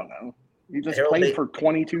 I don't know. He just played for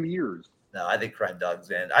 22 years. No, I think crime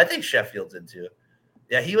dog's in. I think Sheffield's in too.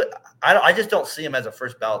 Yeah, I just don't see him as a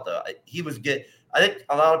first ballot though. He was good. I think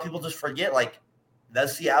a lot of people just forget like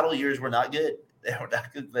those Seattle years were not good. They were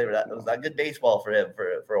not good. It was not good baseball for him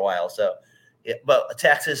for a while. So, but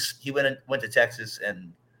Texas, he went to Texas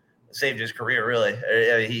and saved his career. Really,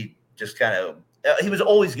 I mean, he just kind of he was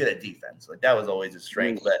always good at defense. Like that was always his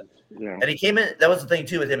strength. But and he came in. That was the thing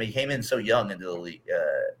too with him. He came in so young into the league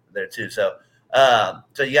there too. So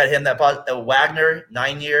you got him that Wagner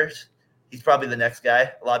 9 years. He's probably the next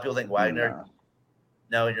guy. A lot of people think Wagner.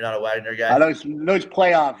 No, you're not a Wagner guy. Those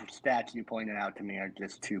playoff stats you pointed out to me are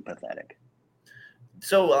just too pathetic.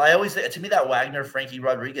 So I always say, to me, that Wagner Frankie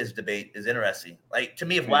Rodriguez debate is interesting. Like to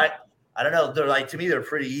me, if I don't know. They're like, to me, they're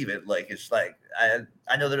pretty even. Like, it's like,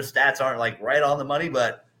 I know their stats aren't like right on the money,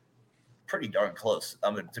 but pretty darn close.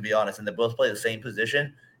 To be honest, and they both play the same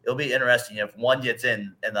position. It'll be interesting if one gets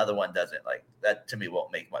in and the other one doesn't. Like that to me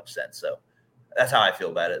won't make much sense. So that's how I feel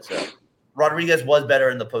about it. So Rodriguez was better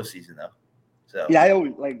in the postseason though. So yeah, I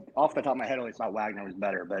always like off the top of my head, I always thought Wagner was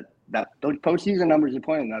better, but those postseason numbers you're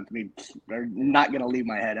pointing out to me, they're not going to leave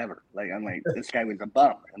my head ever. Like I'm like, this guy was a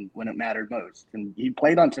bum, and when it mattered most, and he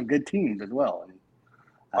played on some good teams as well. And,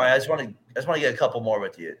 all right, I just want to get a couple more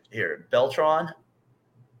with you here. Beltran,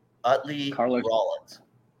 Utley, Carlos Rollins.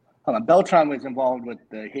 Hold on, Beltran was involved with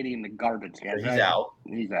the hitting the garbage can. He's out.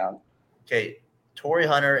 He's out. Okay, Torrey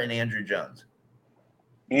Hunter and Andrew Jones.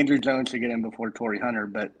 Andrew Jones should get in before Torrey Hunter,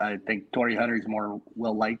 but I think Torrey Hunter is more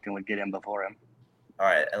well-liked and would get in before him. All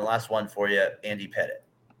right, and the last one for you, Andy Pettitte.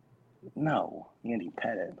 No, Andy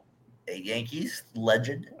Pettitte. A Yankees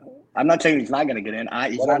legend. I'm not saying he's not going to get in.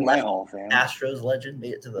 He's not in my Hall of Fame. Astros legend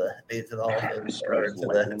made it to the Hall of Fame. He's probably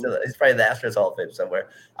the Astros Hall of Fame somewhere.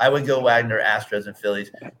 I would go Wagner, Astros, and Phillies.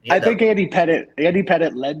 I think Andy Pettitte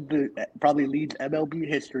probably leads MLB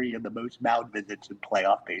history in the most mound visits in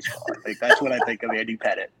playoff baseball. I think that's what I think of Andy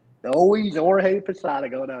Pettitte. Always Jorge Posada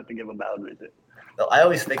going out to give a mound visit. No, I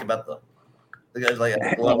always think about the guys like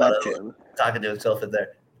talking to himself in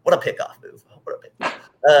there. What a pickoff move! What a pickoff.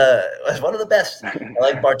 Was one of the best. I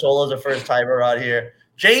like Bartolo's a first timer on here.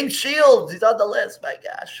 James Shields, he's on the list. My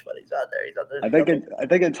gosh, but he's on there. He's on there. I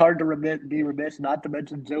think it's hard to be remiss not to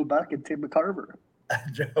mention Joe Buck and Tim McCarver. I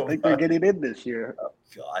think they're getting in this year. Oh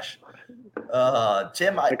gosh,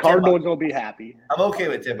 Tim. The Cardinals will be happy. I'm okay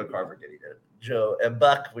with Tim McCarver getting in. Joe and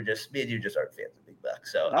Buck, me and you just aren't fans of Big Buck.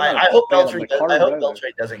 So I hope Beltran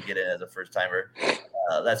doesn't get in as a first timer.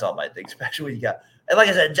 That's all my thing, especially when you got. And like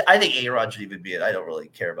I said, I think A-Rod should even be in. I don't really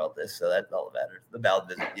care about this, so that's all that matters. The mound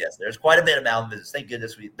visit, yes, there's quite a bit of mound visits. Thank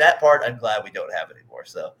goodness that part. I'm glad we don't have anymore.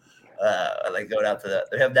 So I like going out to that.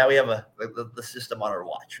 We have the system on our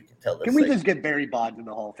watch. We can tell this. Can we just get Barry Bonds in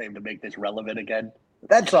the Hall of Fame to make this relevant again?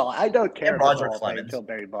 That's all. I don't care about Roger Clemens until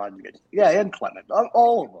Barry Bonds gets. Yeah, and Clemens,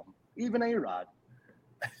 all of them, even A-Rod.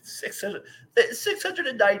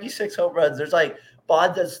 696 home runs. There's like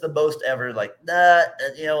Bond does the most ever. Like, nah,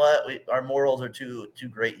 and you know what? Our morals are too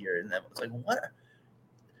great here. And then it's like, what?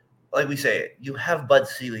 Like we say, you have Bud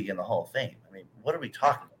Selig in the Hall of Fame. I mean, what are we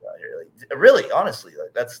talking about here? Like, really, honestly,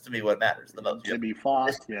 like that's to me what matters the most. Jimmy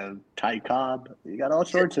Fox, Ty Cobb. You got all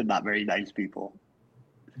sorts of not very nice people.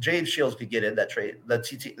 James Shields could get in that trade, the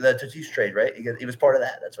Tatis trade, right? He was part of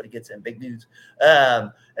that. That's what he gets in. Big news.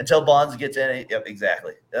 Until Bonds gets in, yep,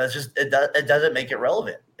 exactly. It's just it doesn't make it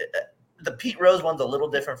relevant. The Pete Rose one's a little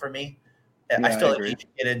different for me. Yeah, I still need to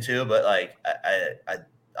get into, but like I don't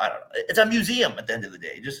know. It's a museum at the end of the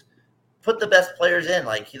day. Just put the best players in.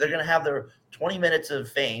 Like they're gonna have their 20 minutes of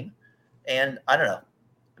fame, and I don't know.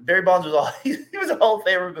 Barry Bonds he was a Hall of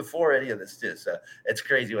Famer before any of this too. So it's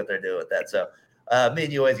crazy what they're doing with that. So. Me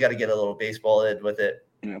and you always got to get a little baseball in with it.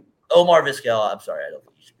 Yeah. Omar Vizquel, I'm sorry, I don't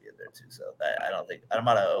think he should be in there too. So I'm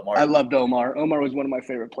not a Omar. I loved Omar. Omar was one of my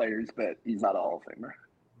favorite players, but he's not a Hall of Famer.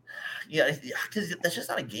 Yeah, because that's just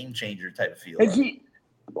not a game changer type of feel. If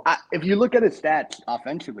you look at his stats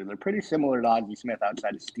offensively, they're pretty similar to Ozzie Smith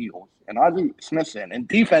outside of steals. And Ozzie Smith's in. And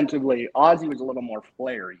defensively, Ozzie was a little more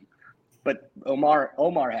flary, but Omar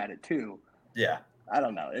had it too. Yeah. I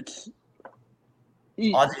don't know.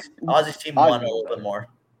 Ozzy's team won a little bit more.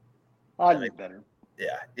 Ozzy's better.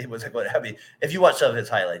 Yeah, it was like what I mean. If you watch some of his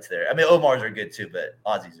highlights there, I mean, Omar's are good too, but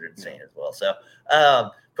Ozzy's are insane as well. So,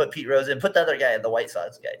 put Pete Rose in, put the other guy in, the White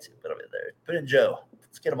Sox guy too. Put him in there. Put in Joe.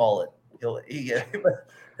 Let's get them all in.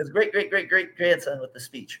 His great grandson with the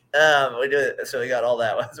speech. We do it, so we got all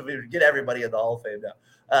that. So we get everybody in the Hall of Fame now.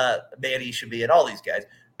 Manny should be in, all these guys.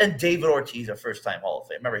 And David Ortiz, a first-time Hall of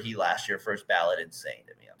Fame. Remember, he last year, first ballot, insane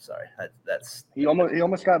to me. I'm sorry. He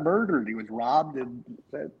almost got murdered. He was robbed and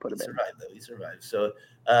put him in. He survived. So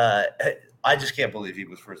I just can't believe he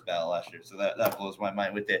was first ballot last year. So that blows my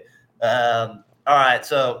mind with it. All right,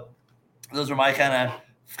 so those are my kind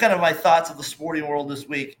of my thoughts of the sporting world this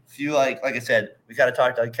week. A few like I said, we got to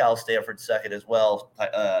talk to Cal Stanford second as well.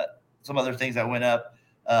 Some other things that went up.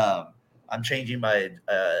 I'm changing my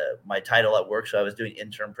title at work, so I was doing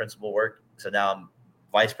intern principal work. So now I'm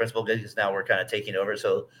vice principal because now we're kind of taking over.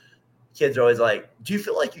 So kids are always like, "Do you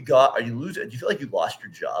feel like are you losing? Do you feel like you lost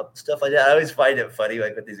your job?" Stuff like that. I always find it funny,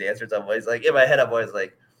 like with these answers. I'm always like, in my head, I'm always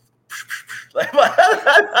like, like,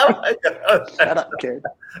 Shut up, kid.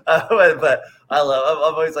 but I'm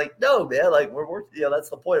always like, no, man, like we're working, that's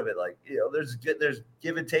the point of it. Like, there's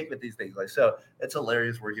give and take with these things. Like, so it's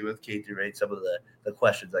hilarious working with Kate to rate some of the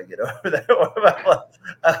questions I get over there.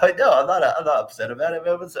 No, I'm not upset about it.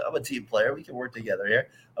 I'm a team player. We can work together here.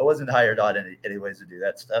 I wasn't hired on anyways to do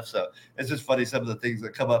that stuff. So it's just funny some of the things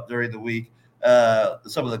that come up during the week.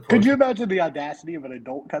 Some of the quotes. Could you imagine the audacity of an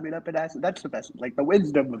adult coming up and asking? That's the best. Like the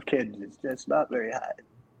wisdom of kids is just not very high.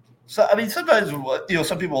 So I mean, sometimes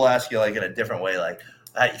some people will ask you like in a different way, like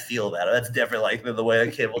how you feel about it. That's different, like than the way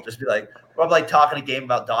a kid will just be like, or I'm like talking a game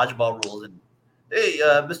about dodgeball rules, and hey,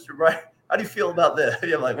 Mr. Brian, how do you feel about this?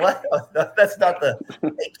 And I'm like, what? That's not the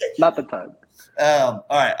not the time. All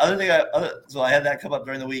right. So I had that come up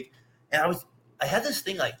during the week, and I had this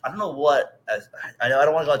thing like I don't know what. I know I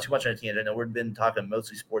don't want to go too much on a tangent. I know we've been talking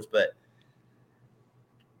mostly sports, but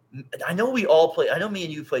I know we all play. I know me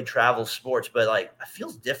and you play travel sports, but like it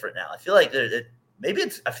feels different now. I feel like I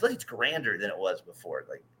feel like it's grander than it was before.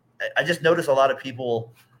 Like I just notice a lot of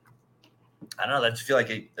people. I don't know. I just feel like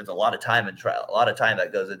there's a lot of time and a lot of time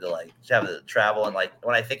that goes into like just having to travel. And like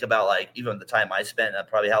when I think about like even the time I spent,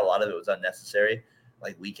 probably how a lot of it was unnecessary.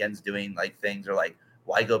 Like weekends doing like things, or like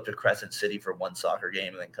why go up to Crescent City for one soccer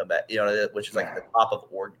game and then come back? Which is like the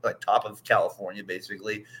top of California,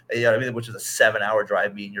 basically. You know what I mean? Which is a 7-hour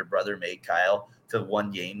drive me and your brother made, Kyle, to one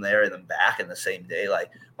game there and then back in the same day. Like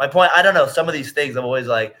my point, I don't know. Some of these things, I'm always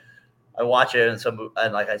like, I watch it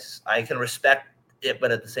and like I can respect it,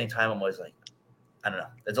 but at the same time, I'm always like, I don't know.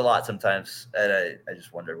 It's a lot sometimes, and I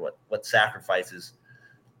just wonder what sacrifices.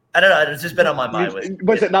 I don't know. It's just been on my mind.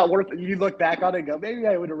 Was it not worth it? You look back on it and go, maybe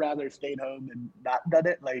I would have rather stayed home and not done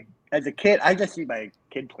it. Like as a kid, I just see my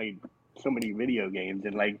kid played so many video games,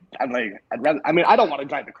 and like I'm like I'd rather. I mean, I don't want to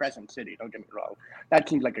drive to Crescent City. Don't get me wrong. That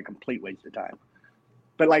seems like a complete waste of time.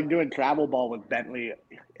 But like doing travel ball with Bentley,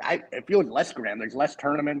 it feels less grand. There's less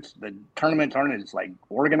tournaments. The tournaments aren't as like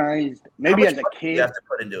organized. Maybe as a kid, you have to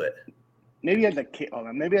put into it. Maybe as a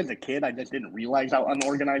kid, I just didn't realize how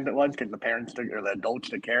unorganized it was because the adults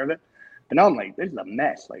took care of it. But now I'm like, this is a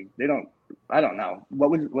mess. Like I don't know.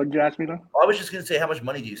 What did you ask me though? I was just gonna say, how much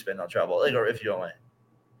money do you spend on travel, like, or if you don't mind?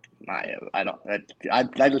 I don't.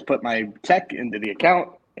 I just put my check into the account.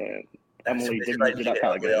 And Emily didn't get up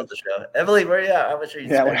how it goes. Emily, where are you at? How much are you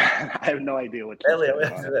spending? I have no idea what. Emily,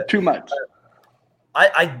 too much.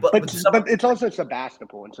 But it's also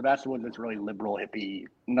Sebastopol, and Sebastopol is really liberal hippie.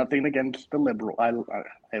 Nothing against the liberal. I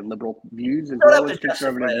have liberal views as well as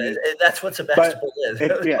conservative views. That's what Sebastopol is.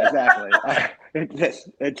 Yeah, exactly.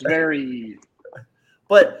 It's very.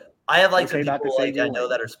 But I have like some people like I know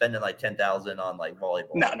that are spending like $10,000 on like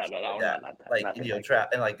volleyball. No, yeah, like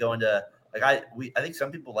trap and like going to like I think some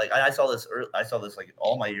people like I saw this like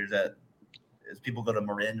all my years as people go to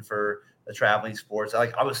Marin for the traveling sports.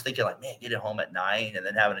 Like I was thinking like, man, getting home at 9 and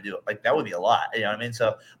then having to do it, like that would be a lot. You know what I mean?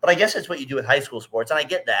 So, but I guess it's what you do with high school sports, and I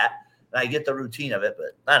get that, and I get the routine of it.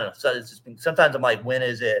 But I don't know. So it's just sometimes I'm like, when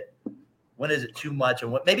is it too much,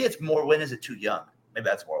 and maybe it's more when is it too young? Maybe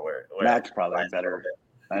that's more where that's probably better.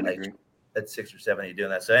 I agree. At 6 or 7, you're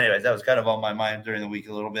doing that. So, anyways, that was kind of on my mind during the week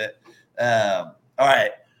a little bit. All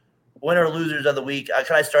right. Winner or losers of the week.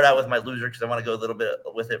 Can I start out with my loser because I want to go a little bit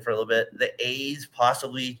with it for a little bit? The A's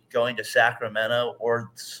possibly going to Sacramento or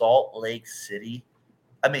Salt Lake City.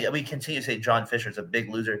 I mean, we continue to say John Fisher's a big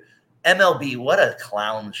loser. MLB, what a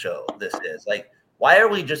clown show this is. Like, why are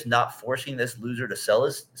we just not forcing this loser to sell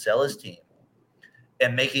his team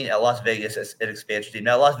and making Las Vegas an expansion team?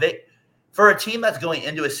 Now, Las Vegas, for a team that's going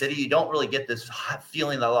into a city, you don't really get this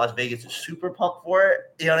feeling that Las Vegas is super pumped for it.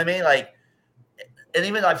 You know what I mean? Like, and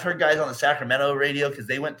even I've heard guys on the Sacramento radio because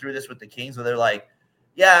they went through this with the Kings where they're like,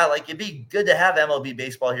 yeah, like it'd be good to have MLB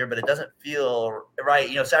baseball here, but it doesn't feel right.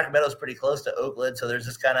 You know, Sacramento's pretty close to Oakland. So there's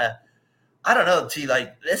this kind of, I don't know, T,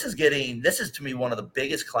 like this is to me one of the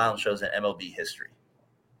biggest clown shows in MLB history.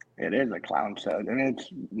 It is a clown show. I mean,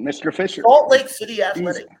 it's Mr. Fisher. Salt Lake City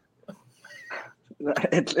Athletic.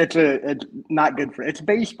 It's not good for it's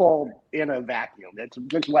baseball in a vacuum. That's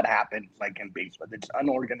just what happens like in baseball. It's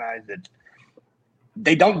unorganized.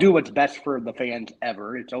 They don't do what's best for the fans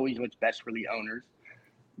ever. It's always what's best for the owners.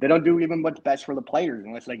 They don't do even what's best for the players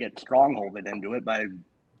unless they get strongholded into it by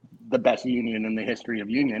the best union in the history of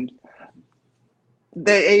unions.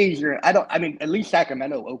 The A's at least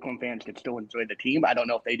Sacramento, Oakland fans could still enjoy the team. I don't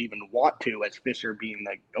know if they'd even want to as Fisher being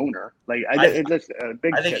the owner. Like, it's just a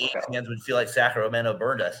big I think shit A's show. fans would feel like Sacramento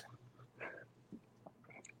burned us.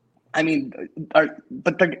 I mean, I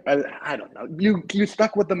don't know. You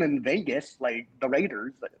stuck with them in Vegas, like the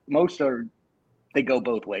Raiders. They go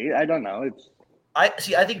both ways. I don't know. I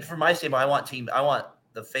think from my standpoint, I want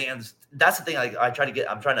the fans. That's the thing. Like I try to get.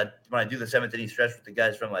 I'm trying to when I do the seventh inning stretch with the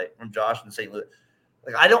guys from Josh and St. Louis.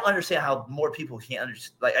 Like I don't understand how more people can't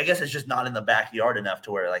understand. Like I guess it's just not in the backyard enough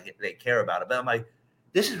to where like they care about it. But I'm like,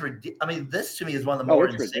 this is ridiculous. I mean, this to me is one of the more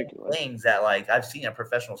insane things that like I've seen in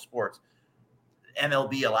professional sports.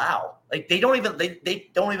 MLB allow. Like they didn't even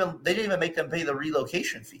make them pay the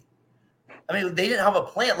relocation fee. I mean, they didn't have a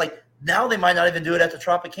plan. Like now they might not even do it at the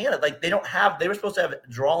Tropicana. Like they were supposed to have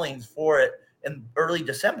drawings for it in early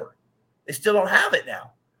December. They still don't have it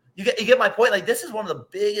now. You get my point? Like this is one of the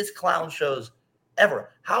biggest clown shows ever.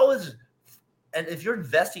 And if you're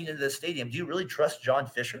investing into this stadium, do you really trust John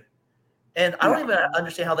Fisher? And I don't even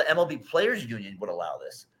understand how the MLB Players Union would allow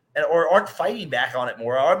this. Or aren't fighting back on it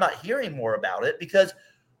more, or I'm not hearing more about it because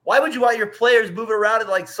why would you want your players moving around in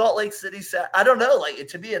like Salt Lake City? I don't know. Like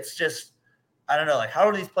to me, it's just, I don't know. Like how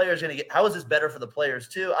are these players going to get, how is this better for the players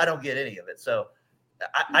too? I don't get any of it. So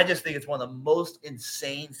I just think it's one of the most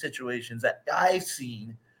insane situations that I've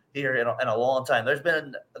seen here in a long time. There's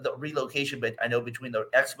been the relocation, but I know between the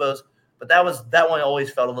Expos, but that one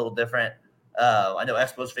always felt a little different. I know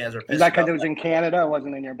Expos fans are pissed. Is that because it was in Canada? It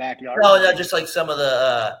wasn't in your backyard? No, just like some of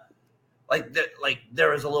the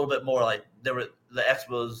there was a little bit more like there were the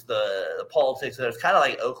Expos, the politics. There's kind of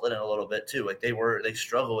like Oakland in a little bit too. Like they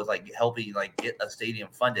struggle with like helping like get a stadium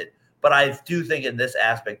funded. But I do think in this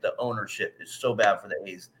aspect, the ownership is so bad for the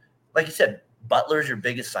A's. Like you said, Butler's your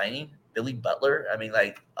biggest signing, Billy Butler. I mean,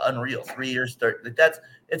 like unreal. 3 years,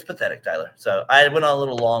 it's pathetic, Tyler. So I went on a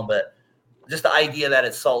little long, but just the idea that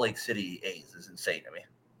it's Salt Lake City A's is insane to me.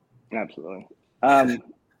 Absolutely.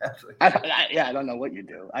 Absolutely. I don't know what you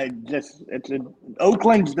do.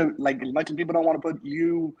 Oakland's as much as people don't want to put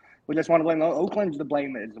you, we just want to blame Oakland's to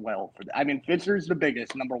blame as well for that. I mean, Fisher's the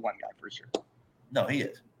biggest number one guy for sure. No, he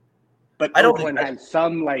is. But Oakland has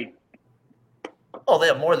some like. Oh, they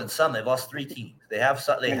have more than some. They've lost 3 teams. They have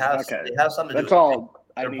some. They have something to do. That's all.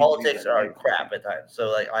 Their politics are crap at times.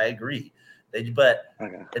 So like I agree.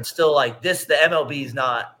 It's still like this. The MLB is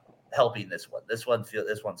not helping this one. This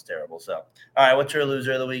one's terrible. So all right, what's your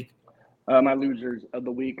loser of the week? My losers of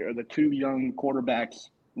the week are the 2 young quarterbacks,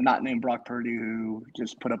 not named Brock Purdy, who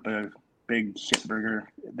just put up a big shitburger.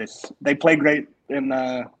 They played great in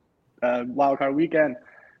the wild card weekend.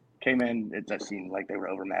 Came in, it just seemed like they were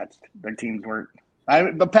overmatched. Their teams weren't.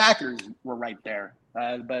 The Packers were right there,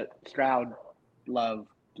 but Stroud, Love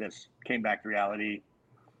just came back to reality,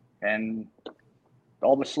 and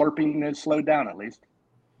all the slurping has slowed down at least.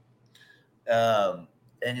 And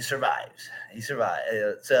he survives.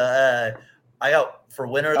 So I got for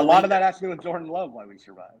winner of the week. A lot of that has to do with Jordan Love, why we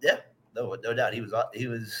survived. Yeah, no doubt. He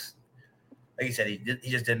was. Like you said, he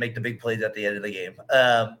just didn't make the big plays at the end of the game.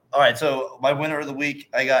 All right, so my winner of the week,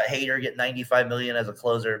 I got Hader get $95 million as a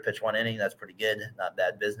closer, pitch 1 inning. That's pretty good. Not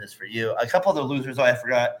bad business for you. A couple of the losers, I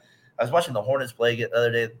forgot. I was watching the Hornets play the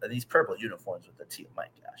other day. These purple uniforms with the team, my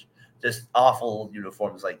gosh, just awful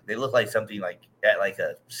uniforms. Like they look like something like at like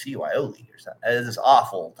a CYO league or something. It's this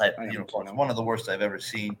awful type of uniform. It's one of the worst I've ever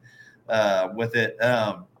seen with it.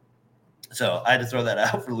 So I had to throw that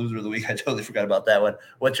out for loser of the week. I totally forgot about that one.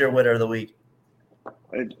 What's your winner of the week?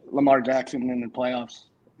 Lamar Jackson in the playoffs.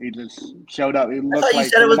 He just showed up. It looked I thought you like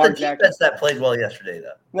said it was Lamar the defense that played well yesterday,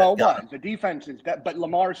 though. Well, it was. The defense is that, but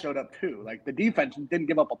Lamar showed up too. Like the defense didn't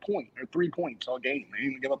give up a point or 3 points all game. They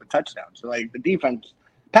didn't even give up a touchdown. So like the defense,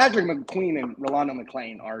 Patrick McQueen and Rolando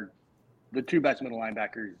McClain are the 2 best middle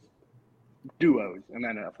linebackers duos in the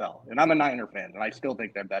NFL. And I'm a Niner fan, and I still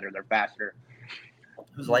think they're better. They're faster.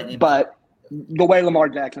 Who's lightning? But the way Lamar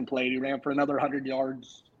Jackson played, he ran for another 100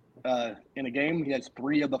 yards in a game. He has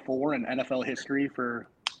 3 of the 4 in NFL history for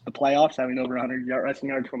the playoffs, having over 100 rushing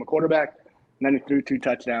yards from a quarterback. And then he threw 2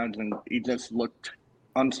 touchdowns, and he just looked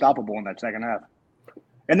unstoppable in that second half.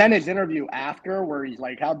 And then his interview after, where he's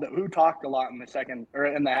like, "Who talked a lot in the second or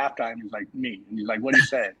in the halftime?" He's like, "Me." And he's like, "What did you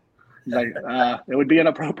say?" He's like, "It would be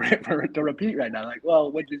inappropriate for it to repeat right now." Like,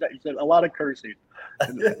 "Well, what did you say?" He said, "A lot of cursing."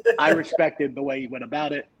 I respected the way he went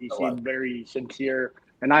about it. He seemed very sincere.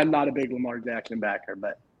 And I'm not a big Lamar Jackson backer,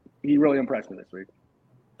 but he really impressed me this week.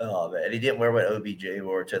 Oh, man. And he didn't wear what OBJ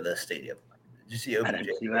wore to the stadium. Did you see OBJ? I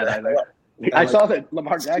didn't see that either. I saw that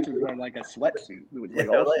Lamar Jackson was wearing like a sweatsuit. It was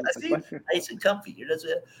like, nice and comfy. You're just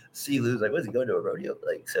see Lou's like, was he going to a rodeo?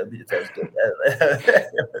 Like 70 times good.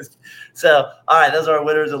 So, all right, those are our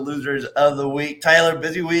winners and losers of the week. Tyler,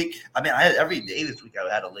 busy week. I mean, I had every day this week.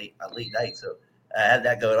 I had a late night, so I had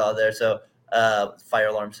that going on there. So, fire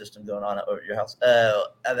alarm system going on over your house.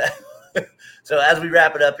 So, as we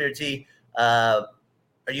wrap it up here, T. Are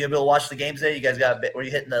you able to watch the games today? You guys were you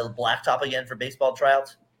hitting the blacktop again for baseball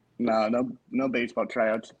tryouts? No baseball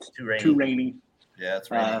tryouts. It's too rainy. Yeah,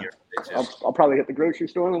 it's raining here. I'll probably hit the grocery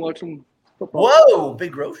store and watch some football. Whoa,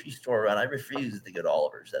 big grocery store run. I refuse to go to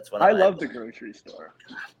Oliver's. That's what I love the grocery store.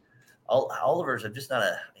 Oliver's, I'm just not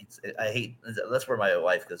I hate, that's where my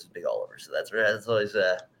wife goes to Big Oliver's. So that's always,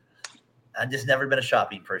 I've just never been a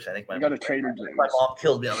shopping person. I think my mom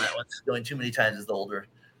killed me on that one. Going too many times as the older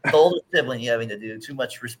sibling, having to do too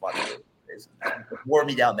much responsibility. Wore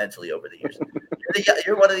me down mentally over the years.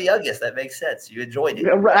 You're one of the youngest. That makes sense. You enjoyed it.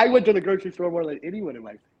 I went to the grocery store more than anyone in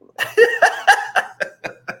my family.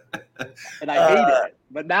 And I hated it.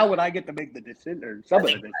 But now when I get to make the decision, or some of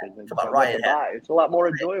the decisions, come on, Ryan, it's a lot more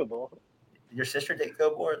enjoyable. Your sister didn't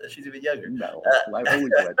go more? She's even younger. No, I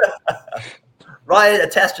always went. Ryan,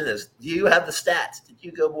 attest to this. Do you have the stats? Did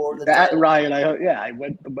you go more than that? Ryan, I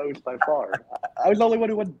went the most by far. I was the only one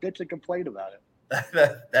who would bitch and complain about it.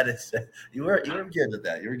 That is, you were good with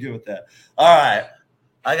that. You were good with that. All right,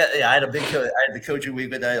 I had the coaching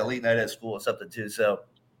week, but I had a late night at school and something too. So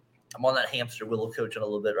I'm on that hamster wheel coaching a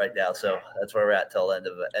little bit right now. So that's where we're at till end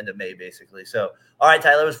of May, basically. So all right,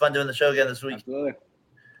 Tyler, it was fun doing the show again this week.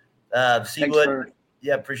 Absolutely.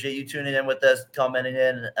 Seawood, appreciate you tuning in with us, commenting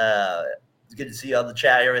in. It's good to see you on the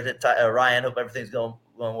chat here with it. Ryan, hope everything's going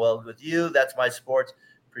well with you. That's my sports.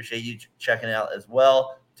 Appreciate you checking it out as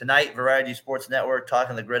well. Tonight, Variety Sports Network,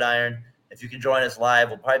 Talking the Gridiron. If you can join us live,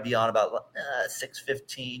 we'll probably be on about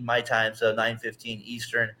 6:15 my time, so 9:15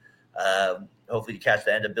 Eastern. Hopefully you catch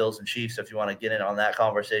the end of Bills and Chiefs if you want to get in on that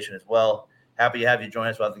conversation as well. Happy to have you join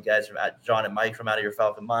us. We'll have the guys from John and Mike from Out of Your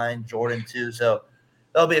Falcon Mind, Jordan too. So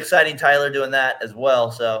that'll be exciting, Tyler, doing that as well.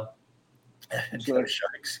 So go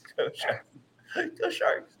Sharks. Go Sharks. Go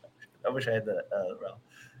Sharks. I wish I had that.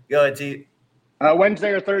 Go ahead, T. Wednesday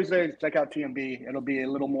or Thursday, check out TMB. It'll be a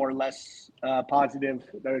little more less positive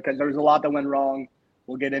because there's a lot that went wrong.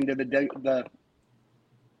 We'll get into the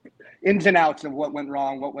ins and outs of what went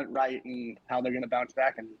wrong, what went right, and how they're going to bounce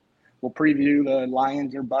back. And we'll preview the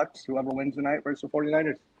Lions or Bucks, whoever wins tonight versus the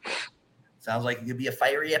 49ers. Sounds like it could be a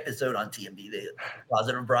fiery episode on TMB.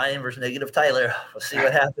 Positive Brian versus negative Tyler. We'll see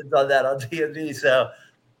what happens on that on TMB. So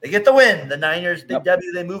they get the win. The Niners, big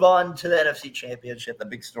W, they move on to the NFC Championship. The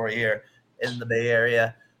big story here in the Bay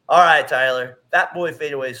Area. All right, Tyler. Fatboy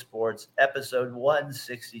FadeAway Sports, episode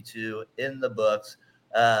 162 in the books.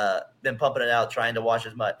 Been pumping it out, trying to watch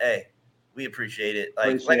as much. Hey, we appreciate it.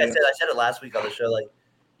 I said it last week on the show. Like,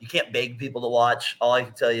 you can't beg people to watch. All I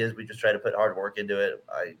can tell you is we just try to put hard work into it.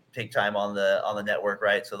 I take time on the network,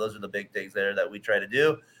 right? So those are the big things there that we try to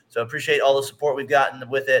do. So appreciate all the support we've gotten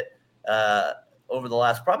with it over the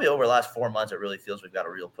last 4 months. It really feels we've got a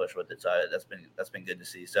real push with it. So that's been good to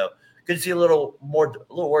see. So good to see a little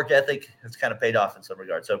work ethic. It's kind of paid off in some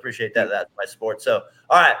regards. So appreciate that. That's my sport. So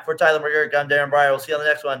all right, for Tyler McGurk, I'm Darren Breyer. We'll see you on the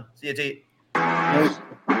next one. See you, T.